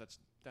pounds.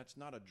 That's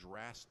not a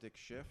drastic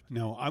shift.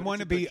 No, I but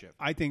want it's to a be. good shift.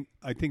 I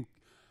think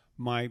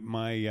my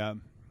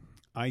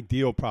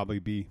ideal probably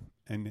be,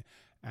 and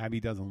Abby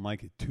doesn't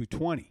like it,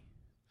 220.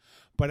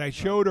 But I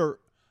showed her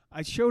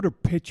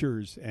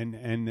pictures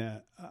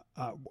and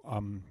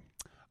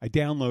I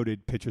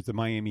downloaded pictures of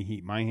Miami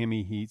Heat.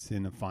 Miami Heat's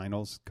in the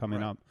finals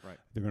coming up. Right.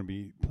 They're going to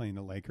be playing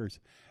the Lakers,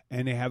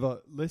 and they have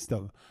a list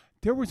of.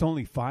 There was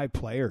only 5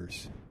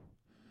 players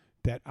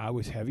that I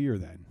was heavier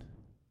than.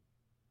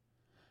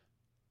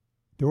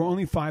 There were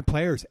only 5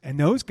 players, and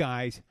those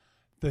guys,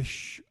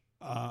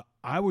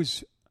 I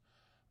was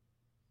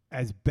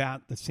as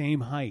about the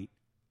same height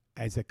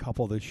as a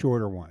couple of the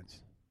shorter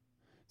ones,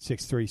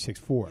 6'3",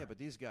 6'4". Yeah, but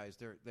these guys,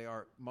 they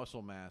are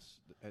muscle mass,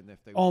 and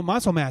if they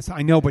muscle mass,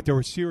 I know, but they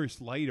were serious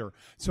lighter.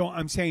 So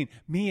I'm saying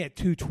me at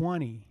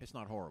 220, it's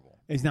not horrible.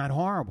 is not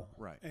horrible,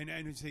 Right?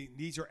 And say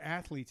these are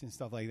athletes and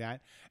stuff like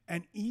that,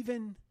 and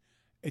even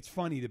it's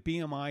funny the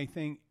BMI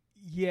thing.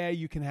 Yeah,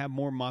 you can have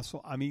more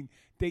muscle. I mean,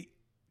 the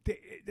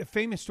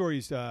famous story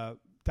is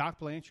Doc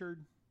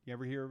Blanchard. You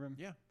ever hear of him?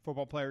 Yeah,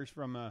 football players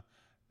from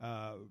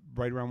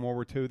right around World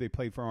War II. They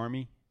played for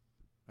Army.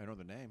 I know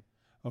the name.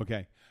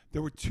 Okay.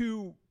 There were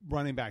 2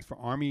 running backs for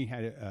Army.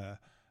 Had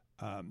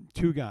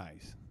 2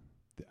 guys.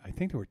 I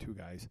think there were 2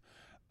 guys.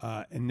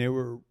 And they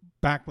were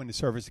back when the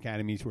service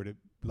academies were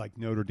like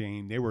Notre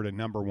Dame. They were the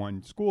number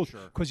 1 school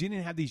because you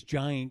didn't have these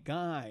giant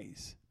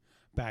guys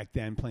back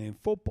then playing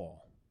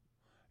football.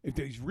 If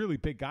these really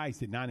big guys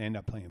did not end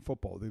up playing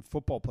football. The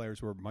football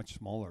players were much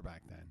smaller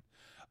back then.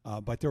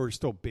 But there were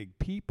still big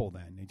people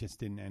then. They just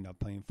didn't end up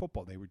playing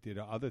football. They did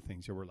other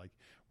things. They were like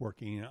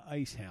working in an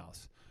ice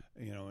house,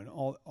 and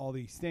all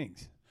these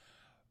things.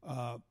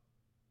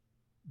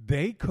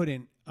 They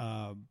couldn't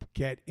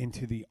get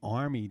into the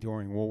Army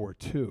during World War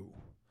II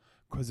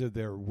because of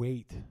their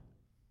weight.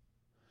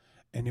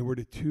 And they were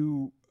the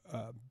 2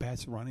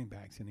 best running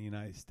backs in the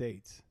United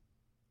States.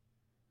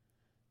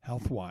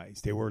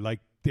 Health-wise, they were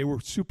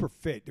super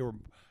fit. They were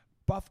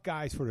buff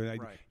guys for the night.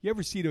 Right. You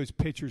ever see those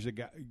pictures of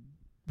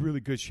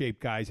really good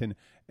shaped guys, and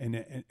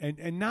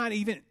not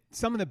even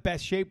some of the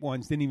best shaped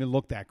ones didn't even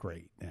look that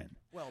great then.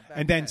 Well, back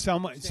and then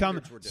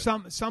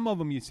then, some of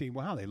them you see,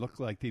 wow, they look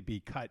like they'd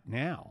be cut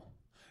now.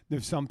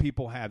 There's some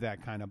people have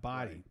that kind of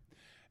body, Right.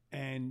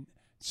 And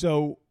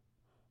so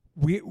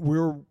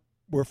we're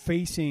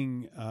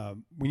facing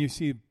when you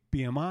see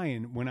BMI,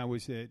 and when I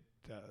was at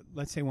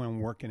let's say when I'm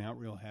working out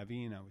real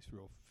heavy and I was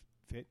real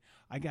fit,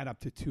 I got up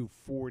to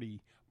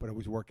 240, but I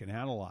was working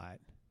out a lot.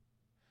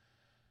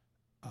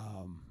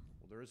 Well,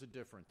 there is a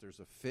difference. There's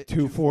a fit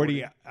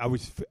 240. I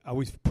was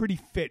pretty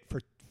fit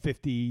for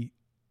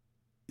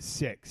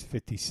 56,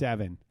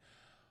 57,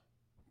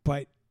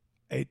 but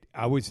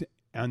I was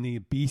on the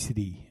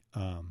obesity.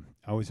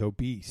 I was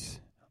obese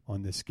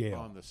on the scale.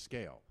 On the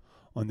scale.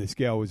 On the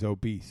scale, I was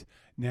obese.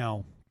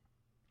 Now,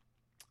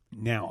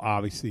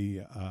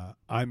 obviously,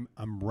 I'm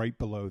right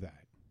below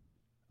that.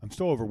 I'm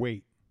still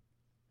overweight,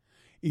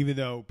 even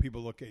though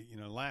people look at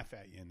laugh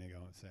at you and they go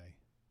and say,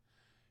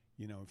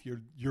 if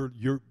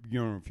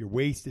if your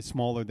waist is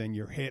smaller than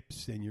your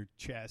hips and your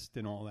chest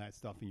and all that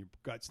stuff, and your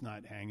gut's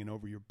not hanging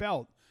over your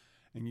belt,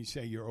 and you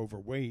say you're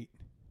overweight,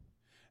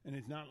 and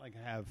it's not like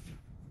I have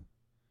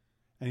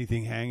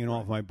anything hanging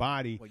off my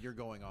body. Well, you're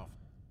going off,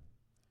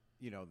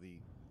 the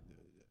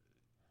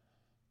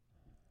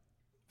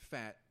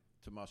fat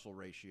to muscle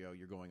ratio.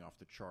 You're going off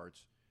the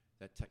charts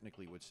that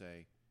technically would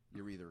say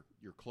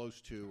you're close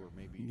to, or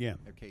maybe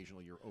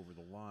occasionally you're over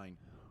the line.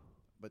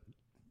 But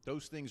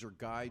those things are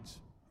guides.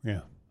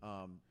 Yeah.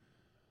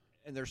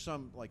 And there's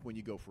some, like when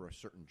you go for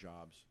certain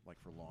jobs, like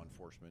for law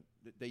enforcement,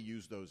 they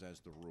use those as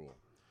the rule.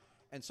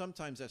 And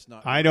sometimes that's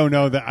not. I don't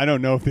know that. I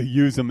don't know if they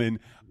use them in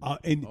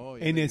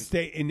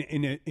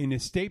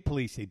state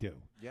police. They do.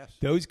 Yes.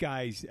 Those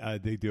guys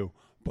they do,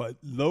 but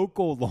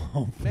local law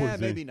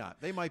enforcement. Maybe not.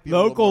 They might be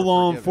local a little more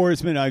law forgiving.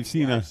 enforcement. I've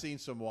seen. I've seen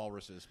some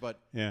walruses, but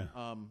Yeah.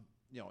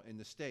 In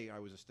the state, I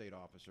was a state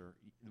officer.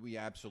 We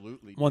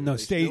absolutely. Well, do. no,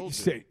 They still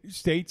do.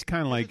 states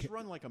kind of like. It's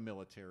run like a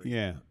military.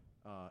 Yeah.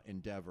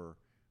 Endeavor,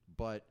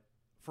 but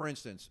for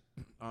instance,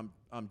 I'm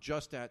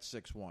just at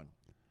 6'1".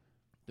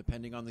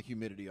 Depending on the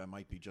humidity, I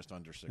might be just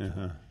under 6'1".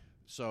 Uh-huh.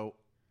 So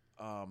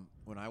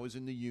when I was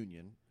in the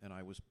union and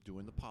I was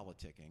doing the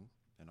politicking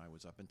and I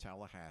was up in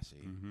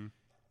Tallahassee,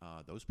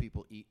 those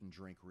people eat and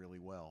drink really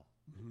well.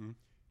 Mm-hmm.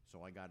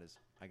 So I got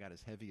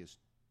as heavy as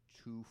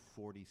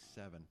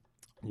 247.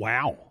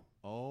 Wow.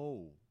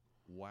 Oh,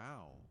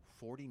 wow!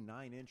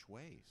 49-inch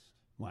waist.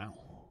 Wow.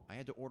 I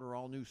had to order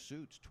all new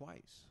suits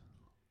twice.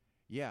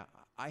 Yeah,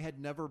 I had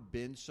never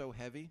been so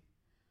heavy,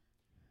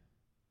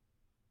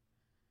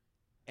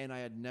 and I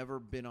had never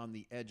been on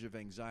the edge of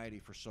anxiety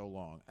for so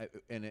long.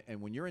 And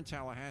when you're in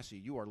Tallahassee,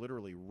 you are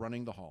literally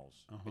running the halls.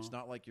 Uh-huh. It's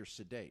not like you're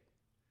sedate,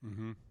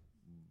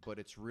 but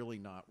it's really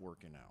not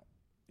working out.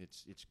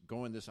 It's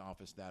going this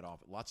office, that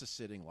office. Lots of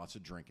sitting, lots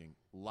of drinking,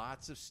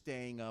 lots of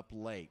staying up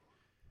late.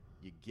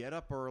 You get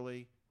up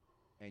early,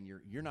 and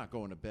you're not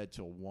going to bed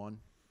till 1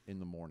 in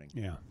the morning.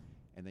 Yeah.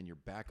 And then you're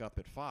back up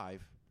at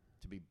 5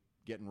 to be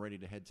getting ready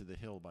to head to the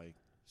hill by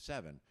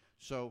 7.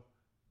 So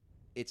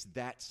it's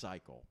that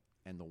cycle,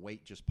 and the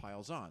weight just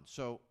piles on.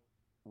 So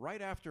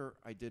right after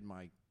I did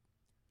my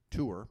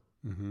tour,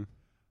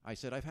 I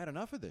said, I've had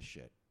enough of this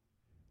shit.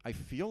 I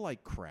feel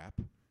like crap.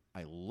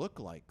 I look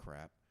like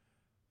crap.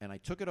 And I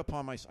took it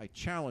upon I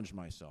challenged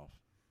myself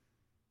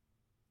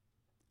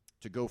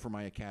to go for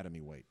my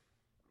academy weight.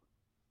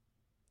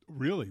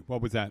 Really?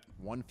 What was that?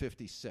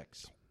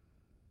 156.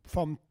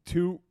 From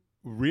two?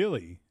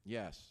 Really?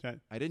 Yes. That-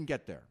 I didn't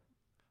get there.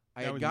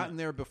 I That had was gotten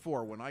there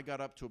before. When I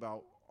got up to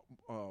about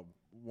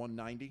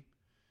 190,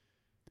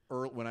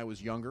 when I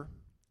was younger,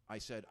 I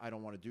said, I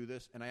don't want to do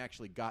this. And I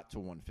actually got to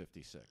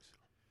 156.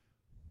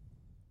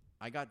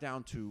 I got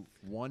down to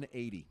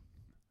 180.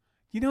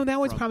 You know, that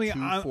was From probably.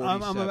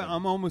 247.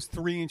 I'm almost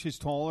 3 inches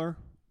taller,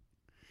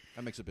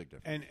 That makes a big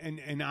difference.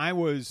 and I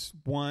was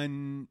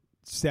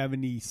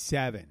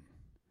 177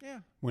 Yeah.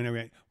 when I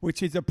ran,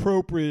 which is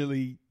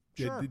appropriately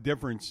Sure. the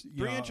difference.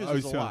 3 inches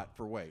is a lot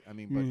for weight. I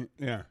mean, but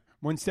Yeah,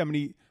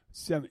 170, but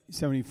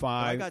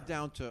 75. I got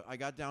down to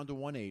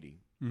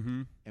 180.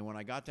 Mm-hmm. And when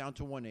I got down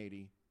to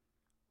 180,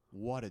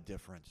 what a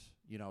difference.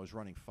 You know, I was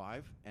running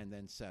 5 and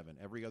then 7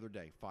 every other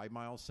day. 5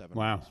 miles, 7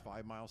 Wow. miles,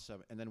 5 miles,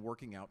 7, and then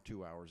working out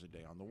 2 hours a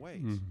day on the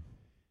weights. Mm-hmm.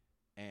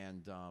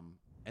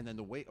 And then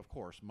the weight, of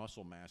course,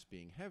 muscle mass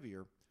being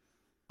heavier,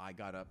 I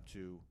got up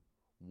to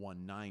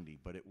 190,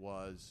 but it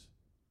was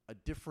a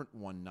different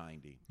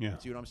 190. Yeah.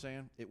 See what I'm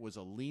saying? It was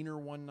a leaner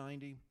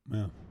 190.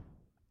 Yeah.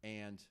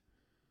 And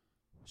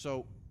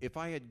so if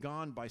I had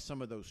gone by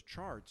some of those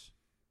charts,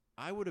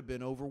 I would have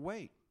been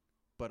overweight,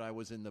 but I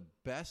was in the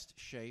best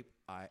shape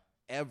I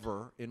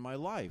ever in my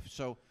life.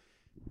 So,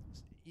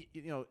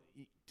 you know,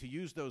 to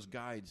use those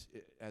guides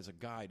as a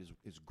guide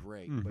is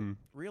great, but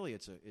really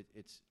it's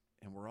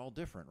and we're all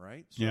different,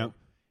 right? So Yeah.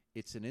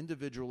 it's an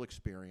individual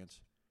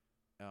experience.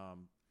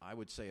 I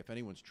would say if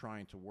anyone's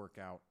trying to work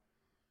out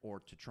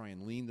or to try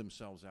and lean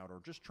themselves out or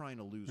just trying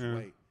to lose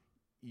weight,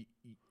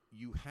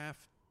 you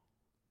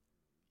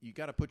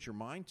got to put your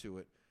mind to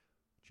it,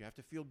 but you have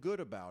to feel good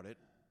about it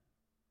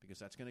because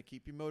that's going to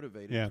keep you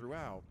motivated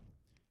throughout.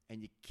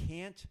 And you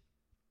can't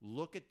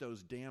look at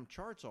those damn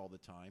charts all the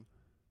time,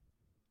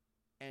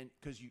 and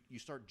because you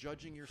start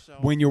judging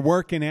yourself. When you're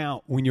working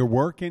out and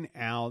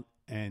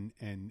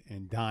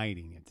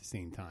dieting at the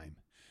same time,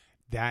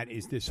 that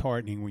is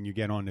disheartening when you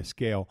get on the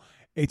scale.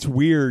 It's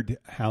weird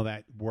how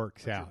that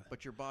works out.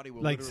 But your body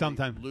will Like literally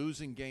sometimes-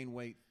 lose and gain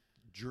weight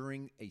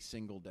during a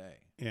single day.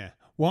 Yeah.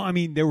 Well, I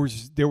mean, there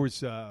was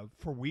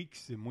for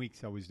weeks and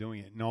weeks I was doing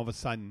it, and all of a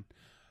sudden,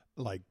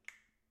 like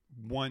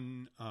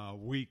one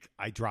week,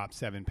 I dropped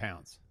 7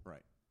 pounds. Right.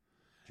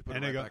 Did you put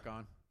And it I go- back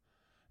on?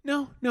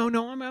 No.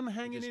 I'm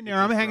hanging just- in it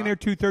there. I'm just hanging there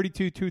dropped?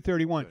 232,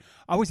 231. Good.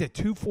 I was at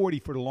 240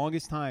 for the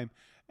longest time.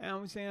 And I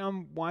was saying,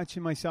 I'm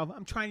watching myself.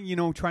 I'm trying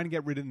to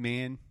get rid of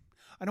man.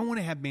 I don't want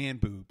to have man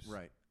boobs.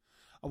 Right.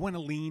 I want to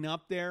lean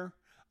up there.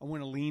 I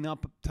want to lean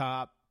up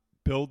top,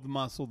 build the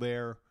muscle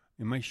there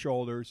in my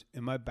shoulders,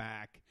 in my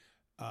back,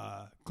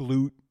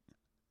 glute,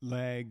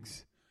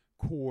 legs,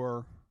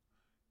 core,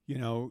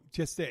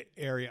 just the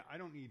area. I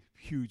don't need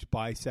huge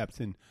biceps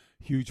and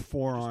huge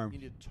forearm. You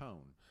need to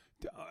tone.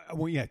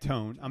 Well, yeah,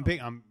 tone. I'm big.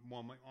 My arms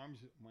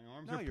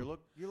No, are. you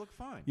look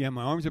fine. Yeah,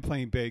 my arms are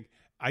playing big.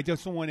 I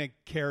just don't want to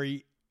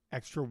carry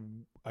extra.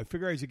 I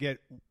figure as you get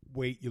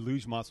weight, you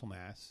lose muscle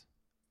mass,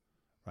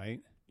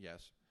 right?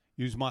 Yes.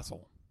 Use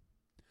muscle.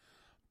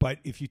 But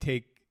if you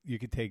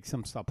could take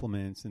some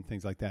supplements and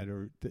things like that,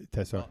 or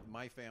test. Well,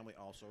 my family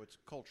also, it's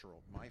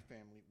cultural. My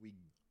family, we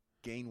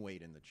gain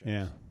weight in the chest.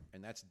 Yeah.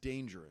 And that's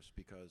dangerous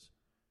because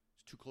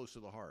It's too close to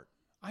the heart.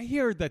 I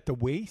hear that the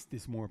waist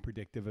is more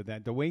predictive of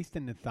that. The waist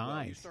and the Well,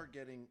 thighs. you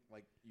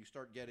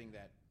start getting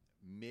that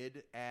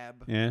mid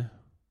ab Yeah.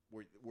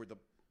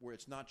 where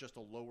it's not just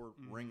a lower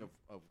ring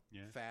of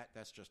Yeah. fat.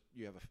 That's just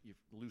you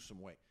lose some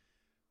weight.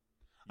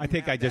 I You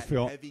think have I just that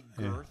feel heavy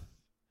girth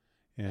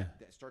Yeah.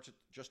 that starts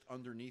just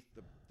underneath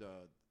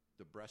the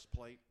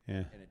breastplate,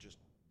 Yeah. and it just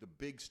the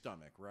big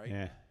stomach, right?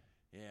 Yeah.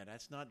 Yeah,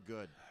 that's not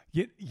good.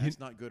 That's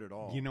not good at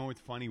all. You know, it's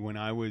funny. When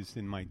I was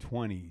in my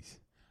 20s,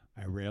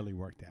 I rarely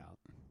worked out.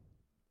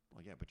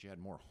 Well, yeah, but you had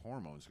more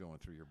hormones going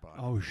through your body.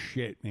 Oh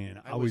shit,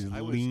 man! I was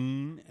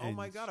lean. Oh and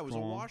my God, I was a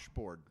strong.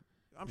 washboard.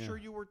 I'm Yeah. sure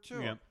you were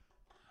too. Yeah.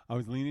 I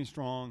was lean and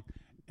strong,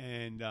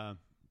 and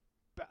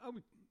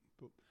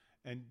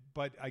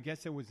but I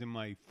guess it was in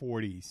my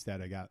 40s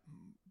that I got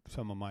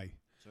some of my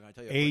So can I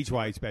tell you a quick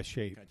age-wise best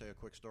shape. Can I tell you a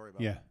quick story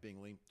about Yeah.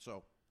 being lean?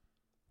 So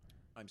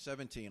I'm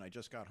 17. I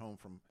just got home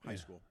from high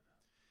school,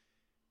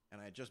 and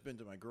I had just been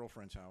to my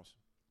girlfriend's house,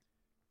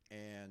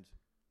 and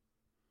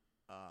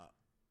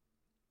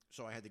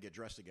so I had to get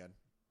dressed again,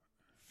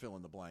 fill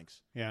in the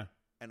blanks, Yeah.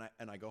 and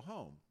I go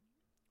home.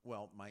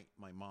 Well, my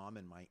mom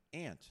and my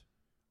aunt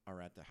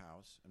are at the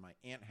house, and my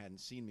aunt hadn't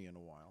seen me in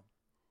a while,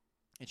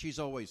 and she's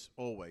always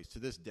to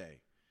this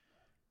day,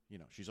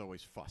 she's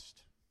always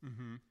fussed.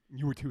 Mm-hmm.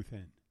 You were too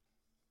thin.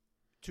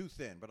 Too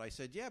thin, but I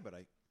said, yeah, but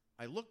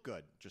I look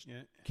good. Just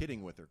Yeah.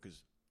 kidding with her,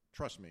 because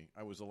trust me,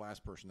 I was the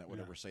last person that would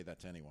Yeah. ever say that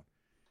to anyone.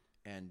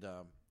 And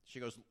she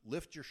goes,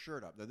 lift your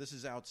shirt up. Now, this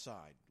is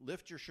outside.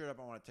 Lift your shirt up.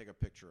 I want to take a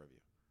picture of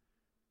you.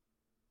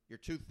 You're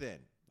too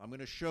thin. I'm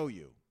going to show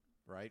you,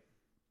 right?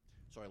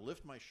 So I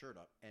lift my shirt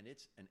up, and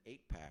it's an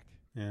 8-pack.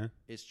 Yeah.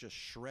 It's just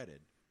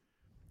shredded.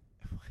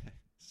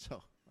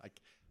 So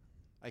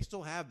I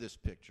still have this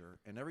picture,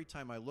 and every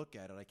time I look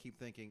at it, I keep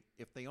thinking,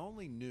 if they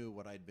only knew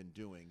what I'd been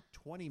doing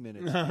 20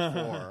 minutes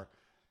before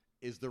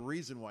is the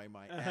reason why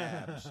my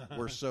abs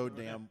were so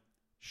damn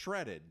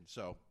shredded.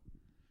 So,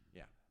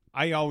 yeah.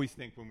 I always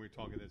think when we're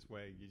talking this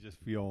way, you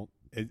just feel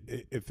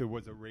if there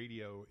was a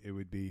radio, it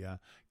would be a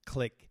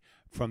click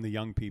from the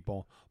young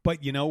people.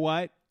 But you know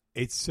what?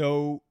 It's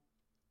so.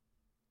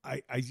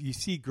 You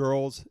see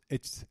girls.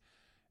 It's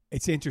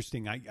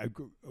interesting. I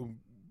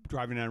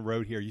driving down the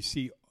road here. You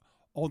see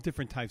all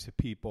different types of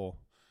people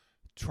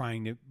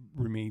trying to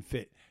remain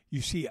fit.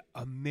 You see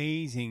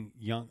amazing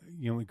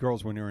young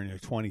girls when they're in their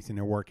 20s and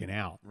they're working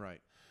out.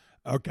 Right.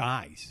 Or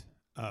guys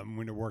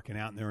when they're working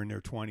out and they're in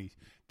their 20s.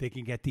 They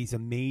can get these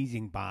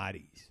amazing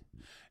bodies.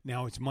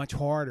 Now, it's much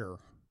harder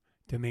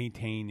to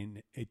maintain,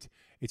 and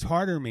it's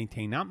harder to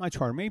maintain, not much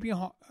harder, maybe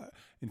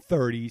in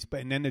 30s,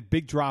 and then a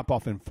big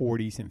drop-off in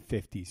 40s and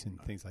 50s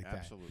and things like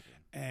Absolutely.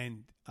 that.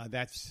 And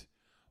that's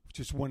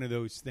just one of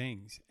those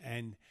things.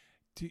 And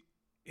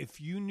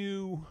if you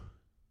knew,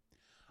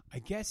 I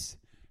guess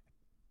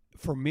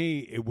for me,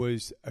 it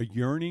was a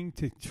yearning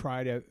to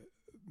try to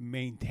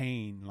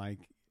maintain, like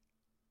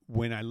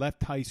when I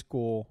left high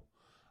school,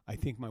 I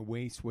think my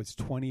waist was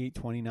 28,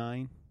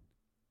 29,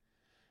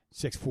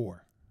 6'4".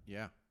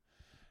 Yeah.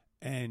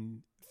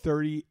 And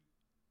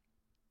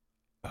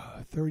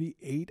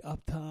 38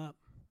 up top,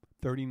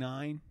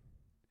 39.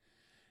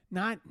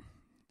 Not.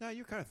 No,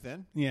 you're kind of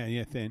thin.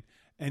 Yeah, thin.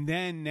 And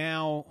then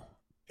now,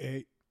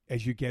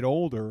 as you get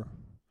older,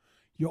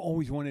 you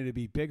always wanted to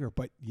be bigger,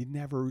 but you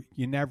never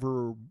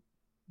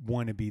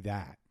want to be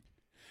that.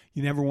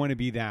 You never want to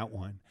be that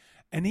one.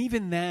 And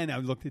even then, I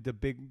looked at the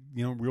big,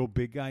 real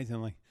big guys, and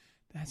I'm like,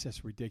 that's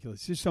just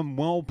ridiculous. There's some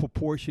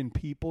well-proportioned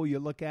people you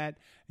look at,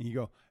 and you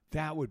go,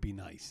 that would be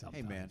nice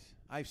sometimes. Hey, man,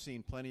 I've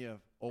seen plenty of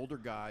older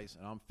guys,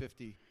 and I'm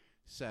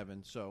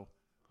 57, so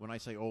when I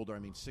say older, I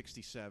mean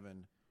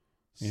 67,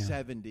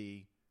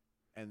 70,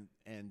 and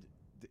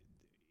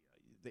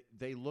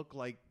they look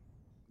like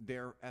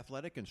they're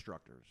athletic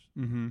instructors.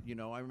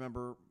 Mm-hmm. I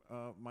remember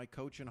my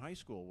coach in high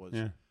school was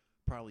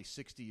probably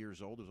 60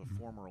 years old. He was a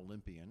former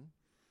Olympian.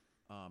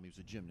 He was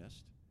a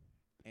gymnast.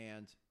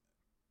 And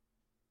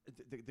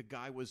the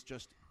guy was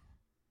just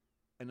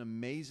an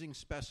amazing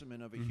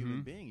specimen of a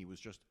human being. He was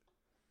just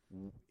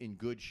in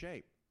good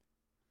shape.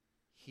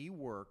 He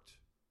worked,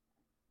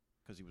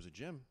 because he was a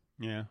gym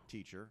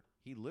teacher,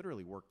 he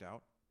literally worked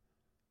out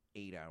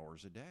 8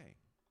 hours a day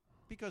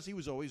because he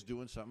was always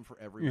doing something for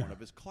every one of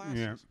his classes.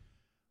 Yeah.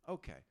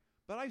 Okay.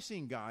 But I've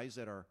seen guys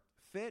that are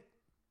fit,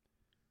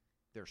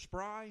 they're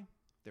spry,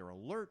 they're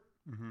alert.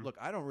 Look,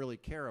 I don't really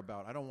care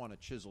about, I don't want to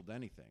chiseled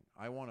anything.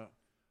 I want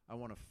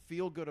to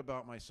feel good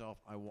about myself.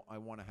 I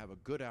want to have a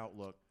good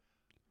outlook.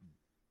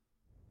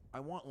 I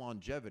want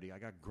longevity. I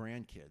got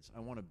grandkids. I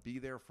want to be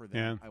there for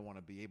them. Yeah. I want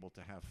to be able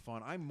to have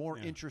fun. I'm more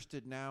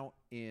interested now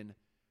in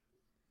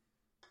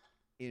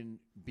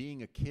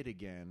being a kid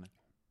again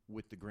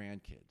with the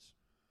grandkids.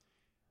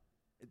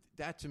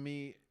 That to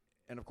me,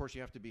 and of course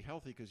you have to be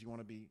healthy because you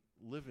want to be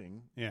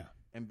living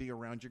and be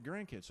around your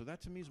grandkids. So that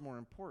to me is more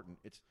important.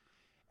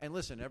 And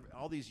listen,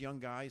 all these young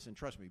guys, and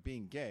trust me,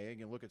 being gay, I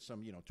can look at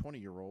some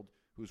 20-year-old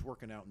who's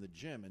working out in the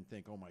gym and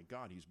think, oh my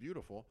God, he's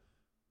beautiful.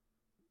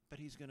 but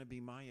he's going to be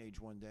my age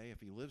one day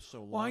if he lives so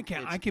long. Well, I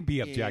can It's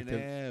be objective.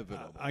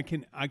 inevitable. I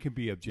can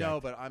be objective.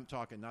 No, but I'm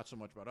talking not so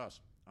much about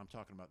us. I'm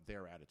talking about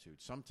their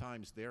attitudes.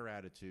 Sometimes their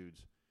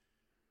attitudes.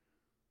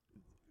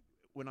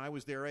 When I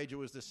was their age, it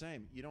was the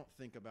same. You don't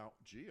think about,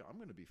 gee, I'm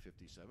going to be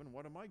 57.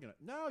 What am I going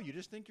to? No, you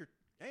just think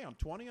hey, I'm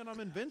 20 and I'm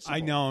invincible. I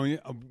know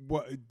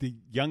the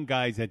young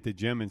guys at the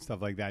gym and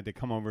stuff like that. They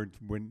come over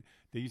when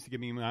they used to give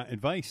me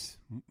advice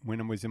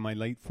when I was in my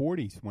late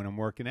 40s when I'm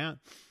working out,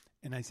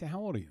 and I say, "How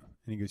old are you?"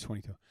 And he goes,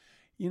 22.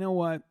 You know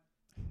what?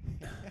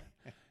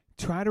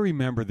 Try to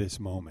remember this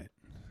moment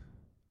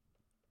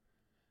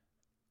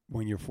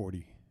when you're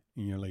 40,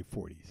 in your late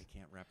 40s. They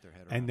can't wrap their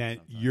head around And it that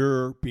sometimes.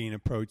 you're being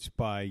approached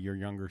by your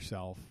younger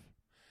self,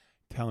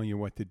 telling you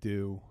what to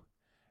do,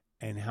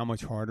 and how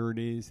much harder it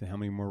is, and how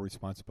many more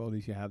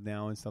responsibilities you have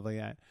now, and stuff like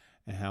that,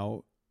 and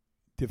how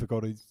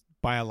difficult it is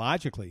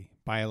biologically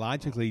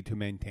to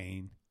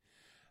maintain.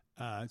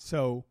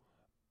 So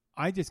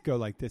I just go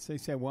like this. I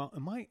say, well,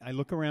 I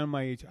look around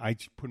my age. I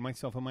put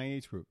myself in my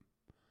age group.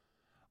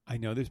 I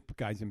know there's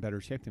guys in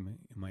better shape than me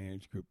in my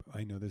age group.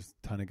 I know there's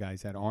a ton of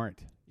guys that aren't.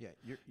 Yeah,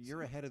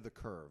 you're ahead of the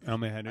curve.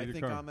 I'm ahead of the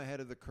curve. I think I'm ahead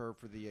of the curve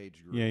for the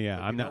age group. Yeah.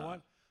 But I'm you not. know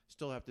what?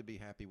 Still have to be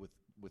happy with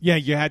Yeah,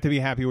 myself. you have to be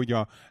happy with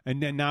your,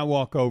 and then not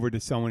walk over to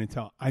someone and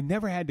tell. I've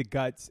never had the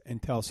guts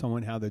and tell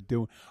someone how they're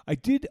doing. I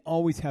did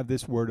always have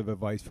this word of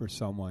advice for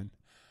someone,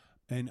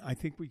 and I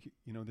think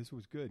this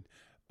was good.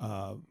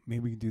 Maybe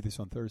we can do this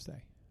on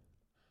Thursday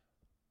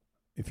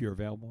if you're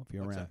available, if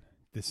you're What's around.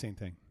 that? The same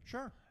thing.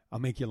 Sure. I'll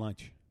make you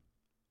lunch.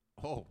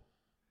 Oh,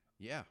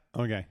 yeah.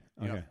 Okay.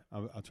 Yeah.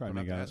 I'll try to Don't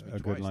make have to ask me a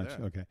good twice lunch.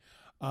 there. Okay.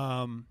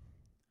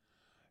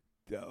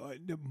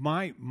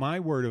 My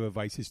word of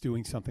advice is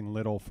doing something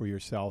little for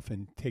yourself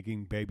and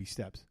taking baby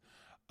steps,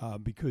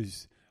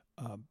 because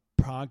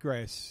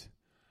progress.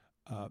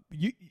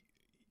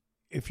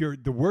 If you're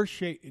the worst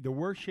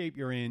shape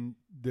you're in,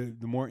 the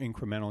more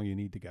incremental you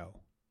need to go.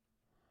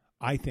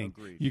 I think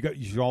Agreed.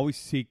 you should always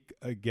seek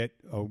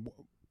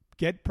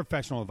get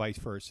professional advice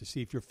first to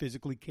see if you're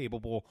physically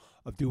capable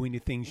of doing the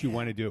things you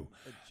want to do.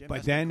 Jim, But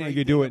that's the then great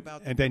you do thing it,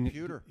 about the and then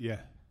computer. yeah.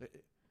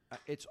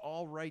 It's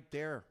all right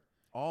there.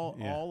 All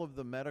Yeah. all of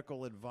the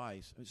medical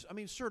advice. I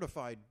mean,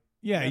 certified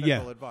Yeah, medical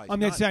yeah. advice. I'm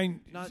not not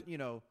saying. Not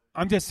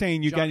I'm just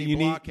saying Johnny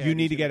Blockhead you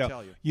need who's to get gonna a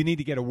tell you. you need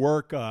to get a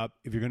workup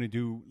if you're going to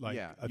do like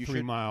Yeah, a you 3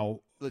 should-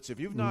 mile. Listen, if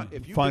you've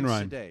fun been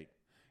run. sedate,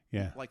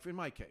 Yeah. like in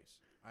my case,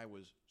 I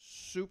was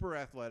super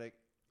athletic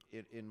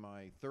in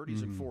my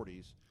 30s Mm-hmm. and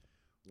 40s,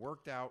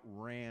 worked out,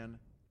 ran,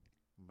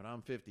 but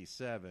I'm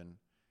 57,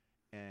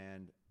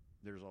 and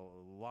there's a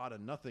lot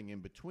of nothing in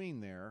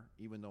between there,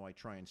 even though I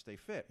try and stay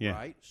fit, Yeah.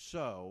 right?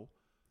 So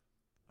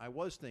I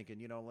was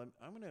thinking, I'm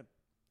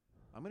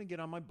gonna get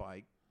on my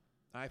bike.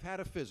 I've had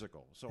a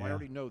physical, so I Yeah.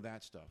 already know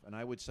that stuff. And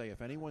I would say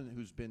if anyone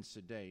who's been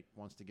sedate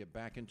wants to get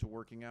back into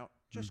working out,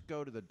 just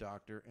go to the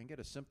doctor and get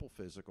a simple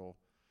physical.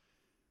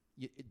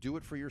 You do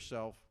it for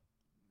yourself.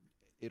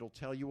 It'll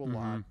tell you a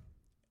lot.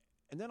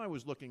 And then I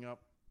was looking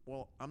up,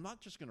 well, I'm not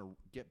just going to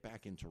get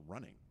back into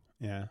running.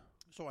 Yeah.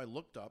 So I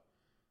looked up,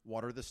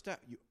 what are the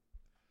steps?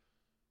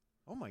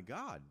 Oh, my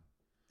God.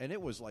 And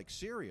it was like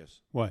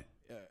serious. What?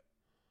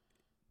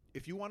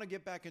 If you want to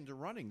get back into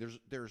running,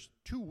 there's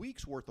 2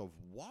 weeks worth of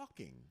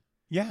walking.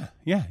 Yeah.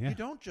 You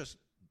don't just,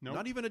 Nope.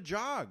 not even a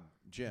jog,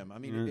 Jim. I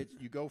mean,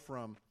 Mm. you go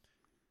from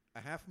a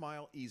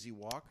half-mile easy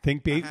walk,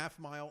 Think big- a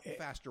half-mile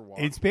faster walk.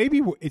 It's baby.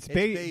 It's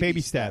It's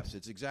baby steps.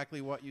 It's exactly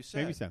what you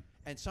said. Baby step.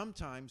 And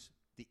sometimes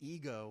the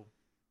ego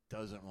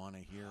doesn't want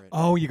to hear it.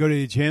 Oh, you go to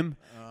the gym.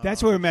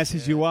 That's where it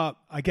messes you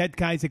up. I get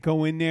guys that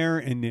go in there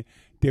and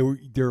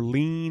they're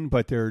lean,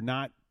 but they're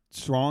not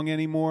strong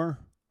anymore.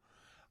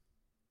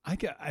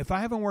 If I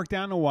haven't worked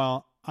out in a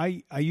while,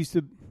 I used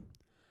to,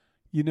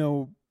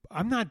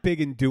 I'm not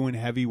big in doing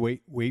heavy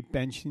weight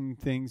benching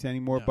things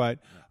anymore. No, but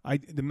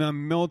the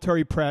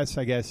military press,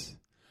 I guess,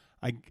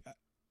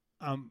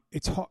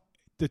 it's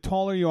the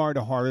taller you are,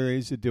 the harder it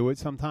is to do it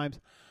sometimes.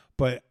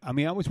 But, I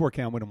mean, I was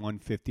working out with a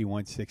 150,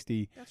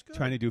 160, That's good.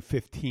 trying to do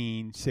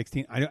 15,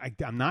 16.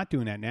 I'm not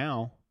doing that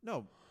now.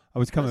 No. I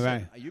was coming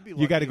Listen, back. you'd be You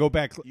got to lucky- go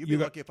back. You'd you be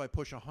got- lucky if I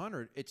push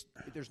 100.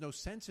 There's no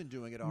sense in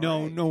doing it all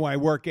No, right. no, I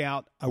work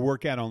out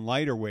on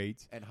lighter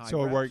weights. And high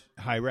so I work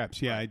reps? high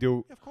reps. Yeah, I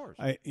do. Of course.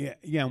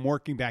 Yeah, I'm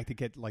working back to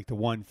get like the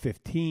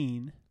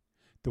 115,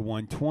 the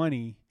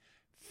 120,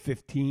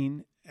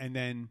 15, and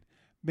then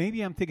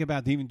maybe I'm thinking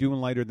about even doing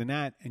lighter than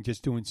that and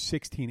just doing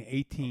 16,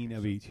 18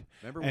 of each.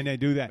 Remember I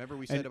do that. Remember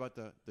we said And- about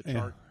the yeah,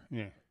 chart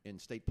Yeah. in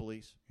state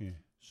police? Yeah.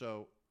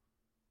 So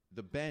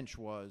the bench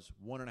was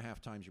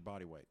 1.5 times your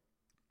body weight.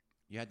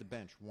 You had to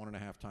bench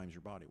 1.5 times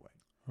your body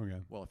weight.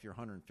 Okay. Well, if you're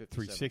 157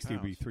 360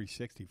 would be pounds,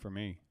 360 for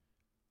me.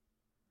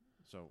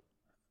 so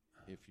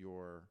if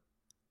you're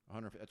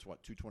 100, that's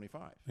what,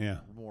 225? Yeah.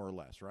 More or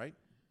less, right?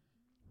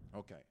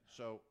 Okay,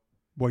 so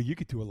Well, you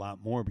could do a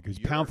lot more because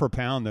You're- pound for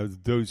pound,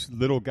 those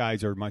little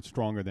guys are much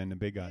stronger than the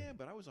big guy. yeah,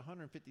 but I was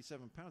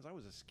 157 pounds. I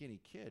was a skinny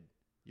kid.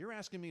 You're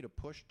asking me to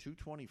push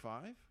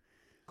 225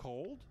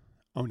 cold?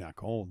 Oh, not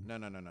cold. No.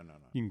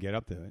 You can get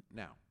up to it.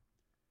 Now,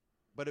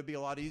 but it'd be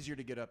a lot easier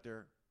to get up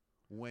there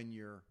when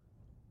you're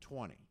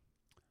 220.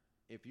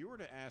 If you were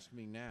to ask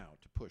me now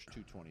to push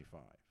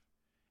 225,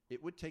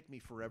 it would take me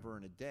forever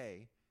and a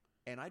day,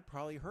 and I'd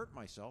probably hurt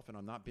myself, and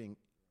I'm not being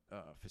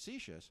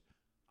facetious.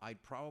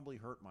 I'd probably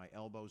hurt my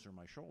elbows or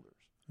my shoulders.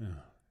 Yeah.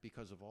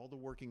 Because of all the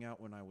working out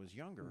when I was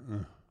younger,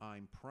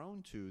 I'm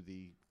prone to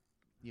the,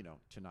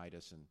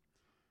 tinnitus and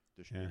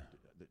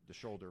the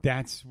shoulder.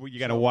 That's what you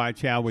got to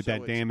watch out with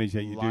that damage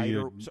that you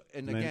do.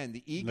 Again,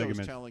 the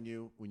ego's telling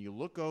you, when you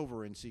look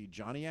over and see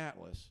Johnny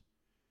Atlas,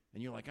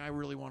 and you're like, I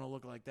really want to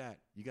look like that,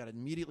 you got to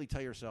immediately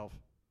tell yourself,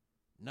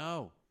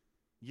 no,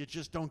 you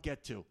just don't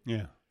get to.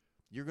 Yeah.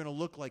 You're going to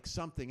look like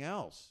something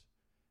else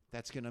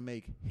that's going to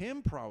make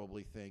him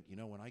probably think,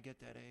 when I get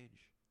that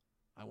age,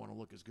 I want to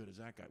look as good as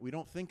that guy. We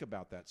don't think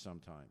about that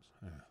sometimes.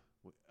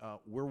 Yeah.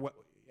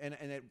 And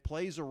it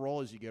plays a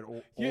role as you get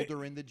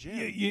older in the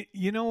gym.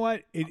 You know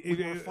what?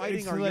 We're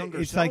fighting our younger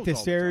It's like the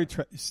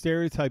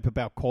stereotype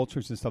about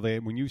cultures and stuff like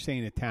that. When you say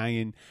an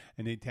Italian,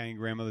 and the Italian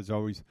grandmother's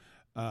always,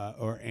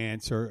 or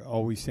aunts are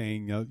always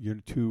saying, you're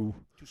too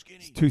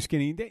skinny. Too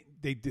skinny.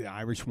 The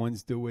Irish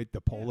ones do it.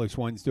 The Polish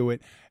ones do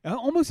it.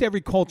 Almost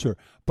every culture.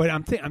 But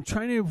I'm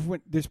trying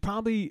to. There's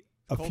probably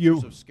a few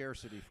of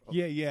scarcity.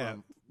 Yeah.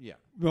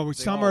 Well,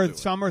 some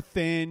are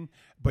thin,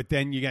 but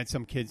then you got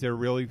some kids that are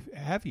really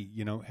heavy.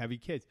 Heavy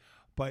kids.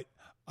 But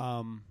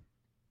in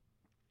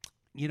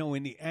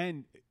the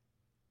end,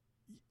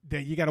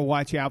 that you got to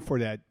watch out for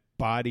that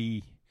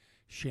body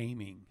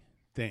shaming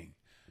thing,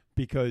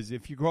 because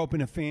if you grow up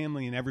in a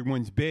family and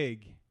everyone's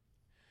big,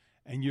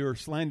 and you're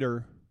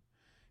slender,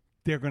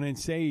 they're going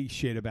to say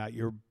shit about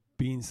your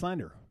being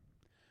slender.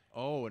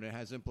 Oh, and it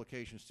has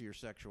implications to your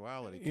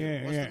sexuality too.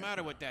 Yeah, What's the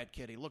matter with that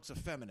kid? He looks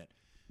effeminate.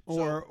 A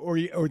poor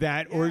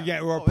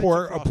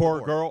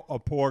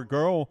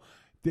girl.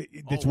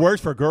 It's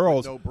worse for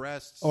girls. No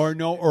breasts. Or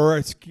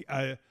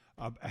a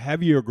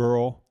heavier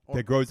girl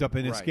that grows up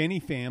in a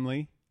skinny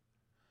family.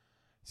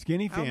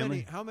 Skinny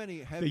family. How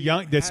many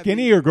the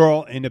skinnier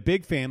girl in the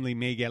big family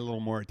may get a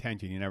little more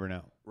attention. You never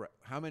know. Right.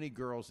 How many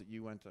girls that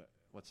you went to,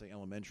 let's say,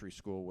 elementary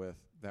school with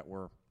that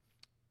were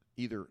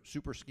either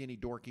super skinny,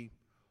 dorky,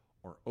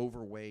 or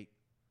overweight,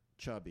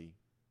 chubby,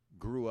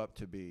 grew up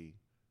to be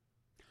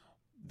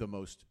the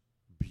most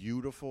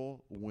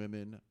beautiful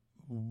women?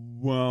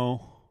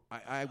 Well,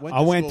 I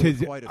went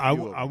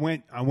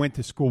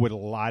to school with a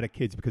lot of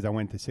kids because I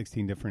went to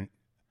 16 different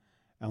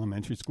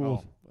elementary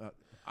schools.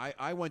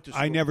 I went to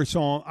school. I never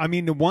saw. I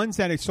mean, the ones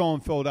that I saw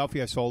in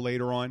Philadelphia, I saw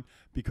later on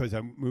because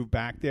I moved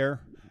back there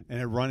and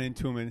I run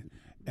into them,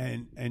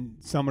 and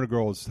some of the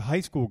girls,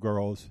 high school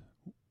girls,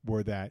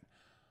 were that.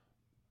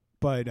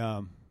 But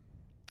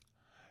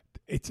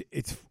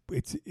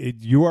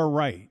you are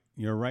right.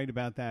 You're right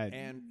about that.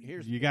 And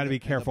you got to be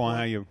careful on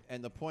how you.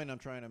 And the point I'm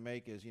trying to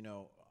make is,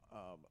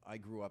 I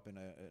grew up in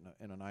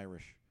an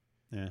Irish,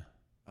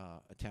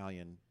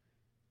 Italian,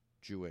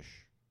 Jewish,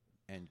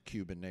 and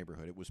Cuban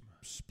neighborhood. It was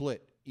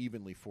split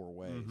evenly 4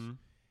 ways,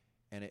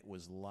 and it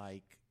was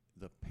like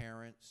the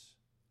parents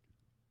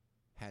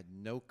had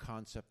no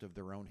concept of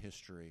their own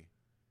history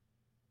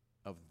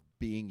of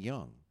being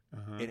young.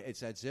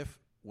 It's as if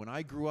when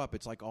I grew up,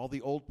 it's like all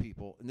the old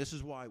people, and this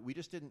is why we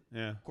just didn't.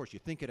 Yeah. Of course, you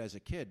think it as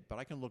a kid, but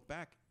I can look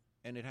back,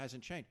 and it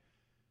hasn't changed.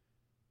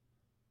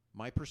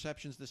 My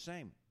perception's the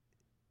same.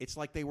 It's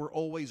like they were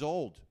always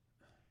old,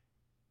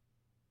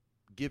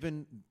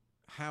 given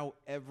how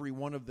every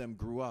one of them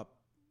grew up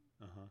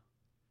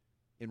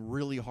in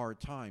really hard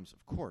times.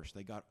 Of course,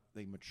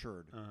 they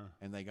matured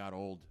and they got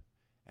old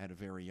at a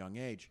very young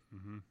age.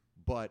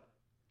 But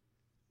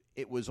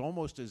it was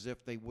almost as if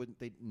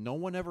no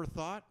one ever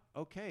thought,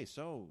 okay,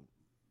 so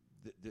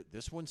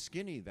this one's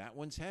skinny, that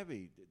one's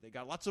heavy. They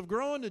got lots of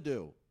growing to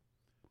do.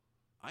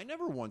 I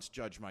never once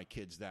judged my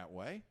kids that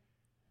way,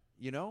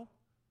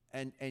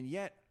 and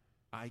yet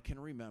I can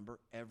remember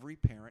every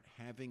parent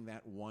having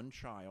that one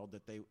child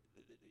that they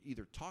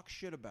either talk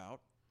shit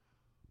about,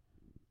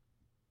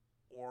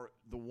 or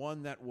the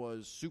one that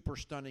was super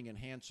stunning and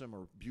handsome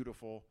or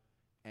beautiful,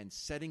 and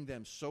setting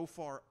them so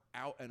far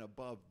out and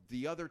above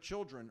the other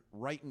children,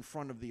 right in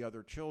front of the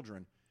other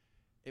children.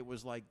 It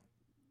was like,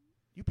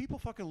 you people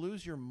fucking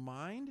lose your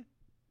mind?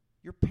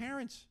 Your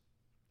parents,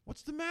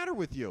 what's the matter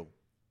with you?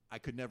 I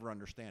could never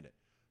understand it.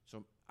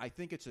 So I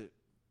think it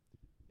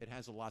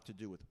has a lot to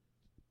do with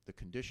the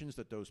conditions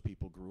that those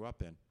people grew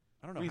up in.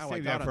 I don't know how I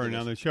got that for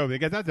another show,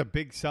 because that's a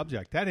big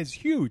subject. That is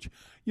huge.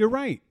 You're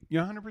right.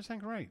 You're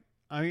 100% right.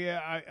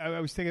 I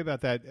was thinking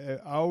about that.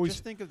 I always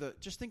just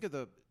think of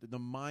the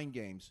mind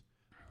games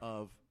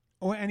of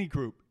any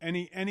group,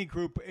 any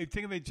group.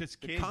 Think of it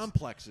just kids. The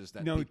complexes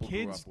that people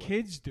grew up with.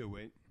 Kids do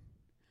it,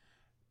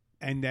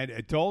 and that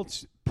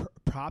adults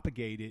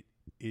propagate it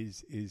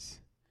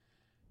is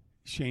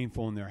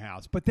shameful in their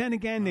house. But then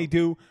again, they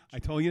do. I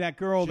told you that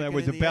girl that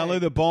was the belle of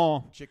the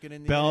ball. Chicken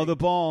in the belle egg. of the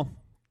ball.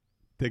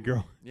 The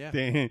girl. Yeah.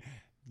 You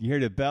hear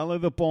the belle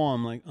of the ball.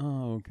 I'm like,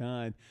 oh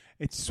God,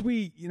 it's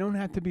sweet. You don't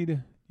have to be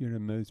you're the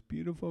most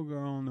beautiful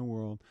girl in the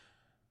world.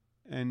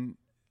 And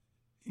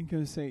you're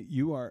going to say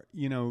you are,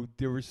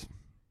 there's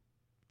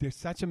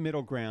such a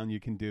middle ground you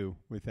can do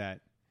with that.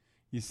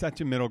 You're such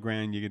a middle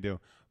ground you can do.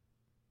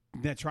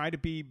 try to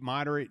be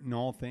moderate in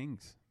all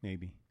things,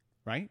 maybe,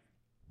 right?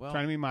 Well,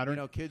 trying to be moderate.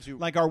 You know, kids who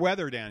Like our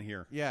weather down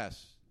here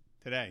yes,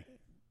 today.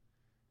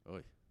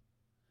 Oy,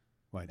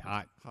 What,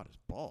 hot? hot as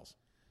balls.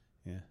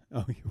 Yeah.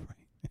 Oh, you're right.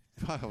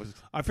 I was.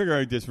 I figure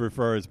I'd just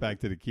refer us back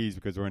to the Keys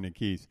because we're in the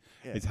Keys.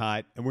 Yeah. It's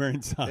hot, and we're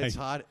inside. It's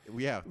hot.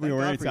 Yeah, We're thank God for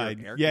your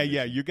inside. air Yeah.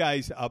 conditioning. You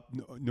guys up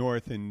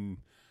north and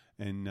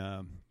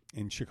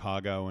in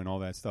Chicago and all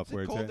that stuff. Is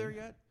where it it's cold there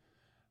yet?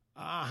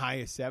 High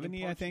of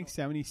 70, I think,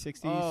 70,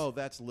 60s. Oh,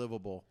 that's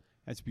livable.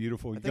 That's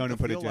beautiful. I You're think going the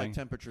to put a feel-like jacket.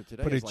 temperature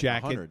today Put a is like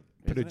jacket. 100,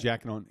 Put a isn't it?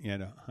 jacket on. Yeah,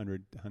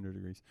 100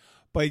 degrees.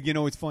 But you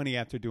know, it's funny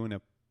after doing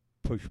a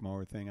push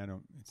mower thing.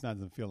 It's not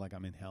doesn't feel like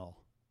I'm in hell.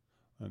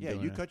 I'm Yeah,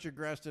 doing you it. cut your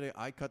grass today.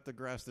 I cut the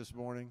grass this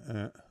morning.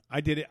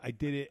 I did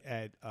it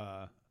at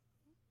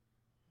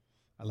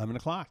 11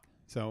 o'clock.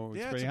 So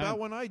Yeah, it's pretty about hot.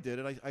 when I did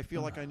it. I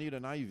feel like I need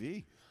an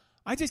IV.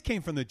 I just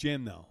came from the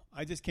gym, though.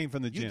 I just came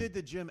from the You gym. did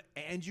the gym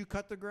and you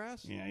cut the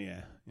grass?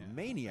 Yeah.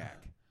 Maniac.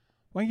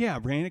 Well, yeah, I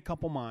ran a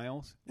couple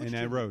miles Which and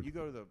I gym? rode You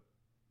go to the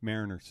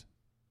Mariners.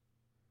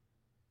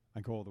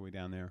 I go all the way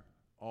down there.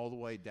 all the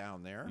way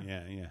down there?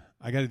 Yeah.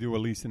 I got to do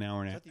at least an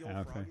hour and Is a that the old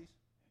half. Froggies?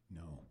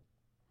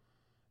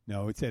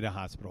 No, it's at a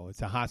hospital.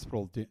 It's a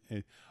hospital.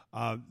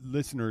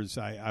 Listeners,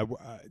 I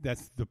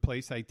that's the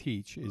place I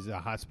teach is a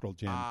hospital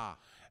gym, Ah,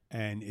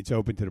 and it's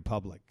open to the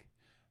public.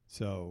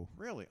 So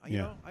really? Yeah. You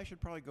know, I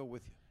should probably go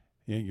with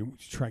you. yeah, you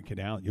check it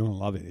out. You're gonna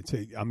love it.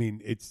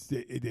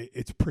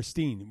 It's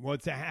pristine. Well,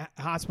 it's a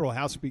hospital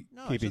housekeeping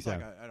No, it's just like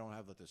staff. I don't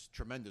have this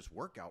tremendous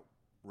workout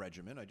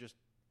regimen.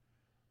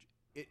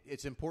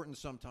 It's important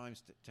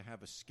sometimes to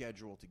have a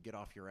schedule to get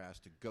off your ass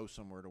to go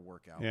somewhere to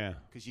work out. Yeah.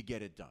 Because you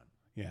get it done.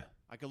 Yeah,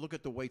 I could look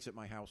at the weights at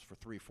my house for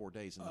 3-4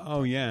 days. And not Oh,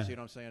 touch it. yeah. See what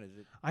I'm saying? Is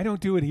it, I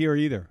don't do it here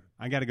either.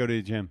 I got to go to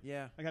the gym.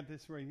 yeah. I got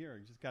this right here.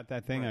 I just got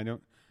that thing. Right. I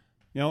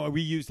don't.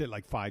 We used it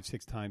like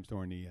 5-6 times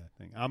during the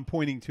thing. I'm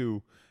pointing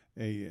to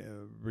a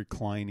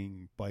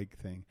reclining bike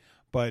thing,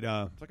 but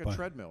It's like a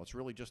treadmill. It's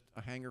really just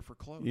a hanger for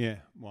clothes. Yeah,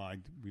 well,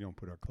 we don't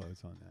put our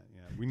clothes on that.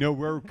 Yeah, we know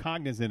we're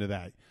cognizant of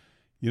that.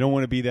 You don't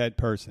want to be that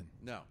person.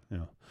 No.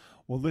 No.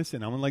 Well,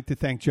 listen, I would like to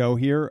thank Joe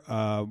here.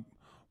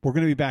 We're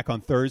going to be back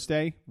on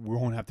Thursday. We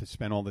won't have to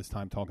spend all this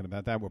time talking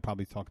about that. We'll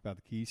probably talk about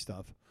the key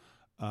stuff.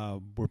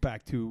 We're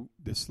back to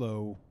the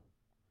slow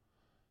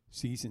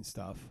season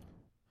stuff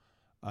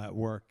at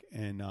work,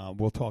 and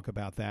we'll talk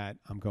about that.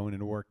 I'm going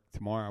into work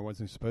tomorrow. I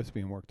wasn't supposed to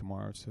be in work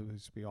tomorrow, so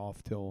it's to be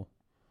off till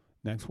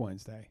next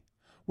Wednesday,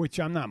 which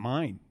I'm not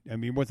mine. I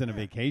mean, it wasn't a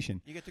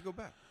vacation. You get to go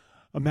back.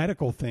 A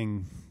medical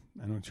thing,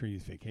 I don't treat it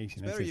as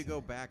vacation. It's That's better you just-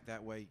 go back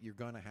that way. You're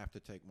going to have to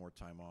take more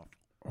time off.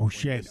 Oh when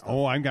shit! this stuff-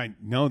 Oh,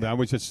 I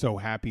was just so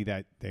happy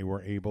that they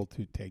were able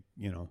to take.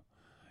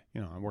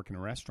 I work in a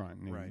restaurant,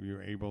 and Right. we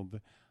were able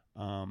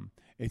to.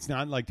 It's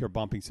not like they're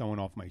bumping someone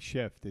off my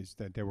shift. It's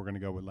that they were going to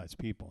go with less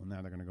people, and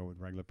now they're going to go with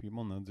regular people,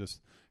 and they'll just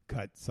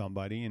cut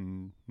somebody,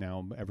 and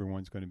now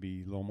everyone's going to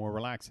be a little more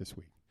relaxed this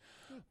week.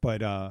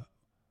 But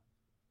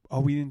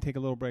we didn't take a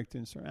little break to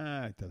insert.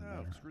 It doesn't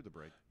Oh, matter. screw the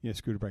break. Yeah,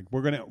 screw the break.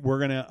 We're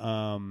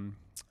gonna.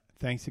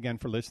 Thanks again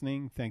for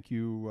listening. Thank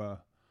you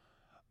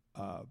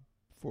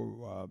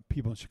for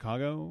people in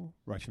Chicago,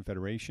 Russian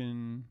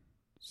Federation,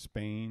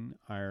 Spain,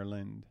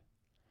 Ireland,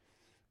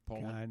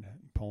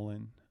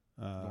 Poland,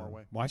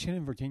 Norway.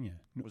 Washington, Virginia,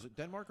 Was it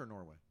Denmark or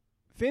Norway?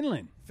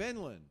 Finland,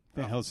 Finland.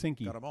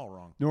 Helsinki. Got them all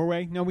wrong.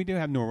 Norway. No, we do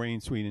have Norway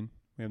and Sweden.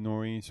 We have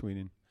Norway and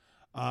Sweden,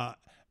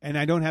 and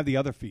I don't have the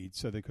other feeds,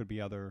 so there could be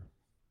other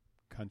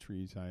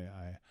countries.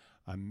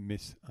 I'm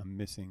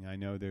missing. I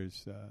know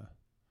there's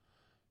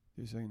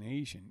an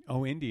Asian.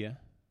 Oh, India.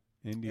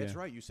 That's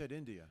right. You said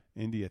India.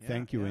 India. Yeah,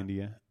 Thank you, yeah.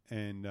 India.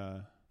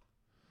 And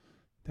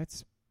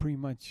that's pretty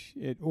much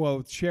it.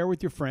 Well, share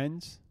with your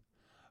friends.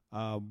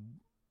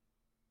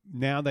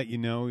 Now that you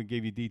know, I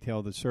gave you detail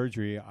of the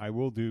surgery, I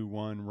will do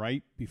one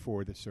right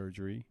before the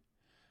surgery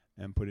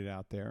and put it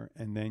out there.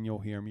 And then you'll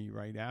hear me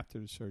right after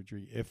the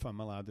surgery if I'm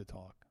allowed to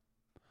talk.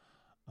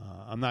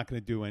 I'm not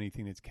going to do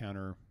anything that's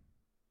counter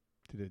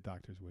to the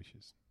doctor's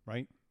wishes,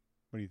 right?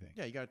 What do you think?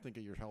 Yeah, you got to think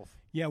of your health.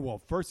 Yeah, well,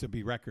 first it'll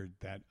be record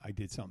that I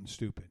did something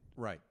stupid.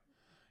 Right.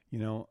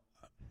 Don't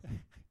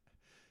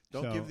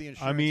Don't give the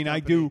insurance I mean, I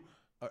company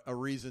do. a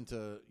reason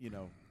to,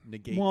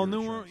 negate Well,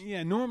 your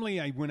insurance. normally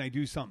when I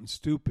do something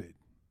stupid,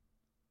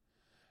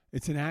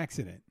 it's an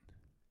accident.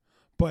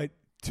 But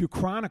to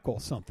chronicle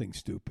something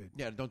stupid,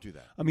 Yeah, don't do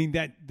that. I mean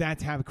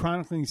that's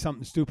chronicling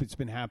something stupid's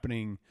been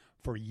happening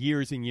for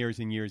years and years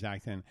and years.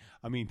 Accident.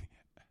 I mean,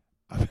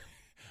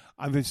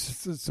 I was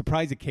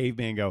surprised a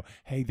caveman go,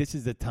 "Hey, this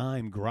is the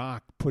time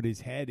Grok put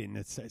his head in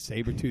the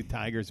saber-toothed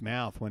tiger's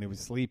mouth when it was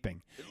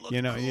sleeping." looked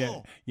Yeah,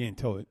 cool. yeah,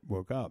 until it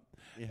woke up,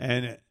 Yeah.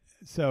 and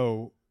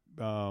so.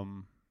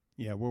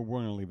 Yeah, we're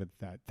going to leave it at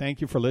that.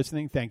 Thank you for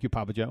listening. Thank you,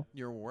 Papa Joe.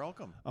 You're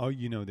welcome. Oh,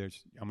 I'm going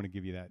to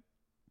give you that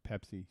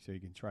Pepsi so you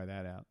can try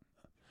that out.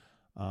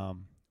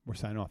 We're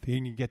signing off. You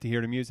can get to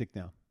hear the music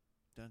now.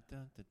 Dun,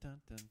 dun, dun, dun,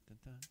 dun, dun,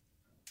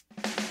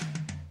 dun.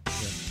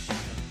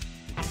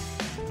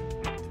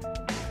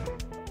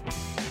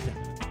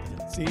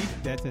 See?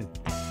 That's it.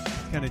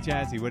 kind of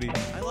jazzy. What do you?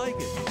 I like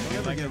it. Don't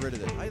ever like get it? rid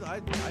of it. I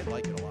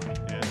like it a lot.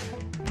 Yeah.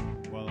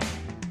 Well,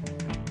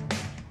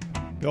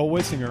 Bill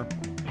Wissinger.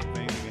 If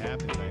anything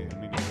happens, I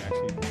mean, he's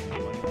actually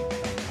making money.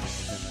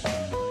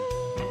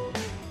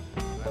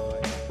 I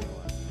like it a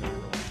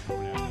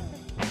lot.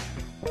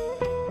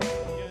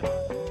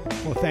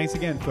 Well, thanks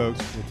again, folks.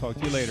 We'll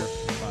talk to you later.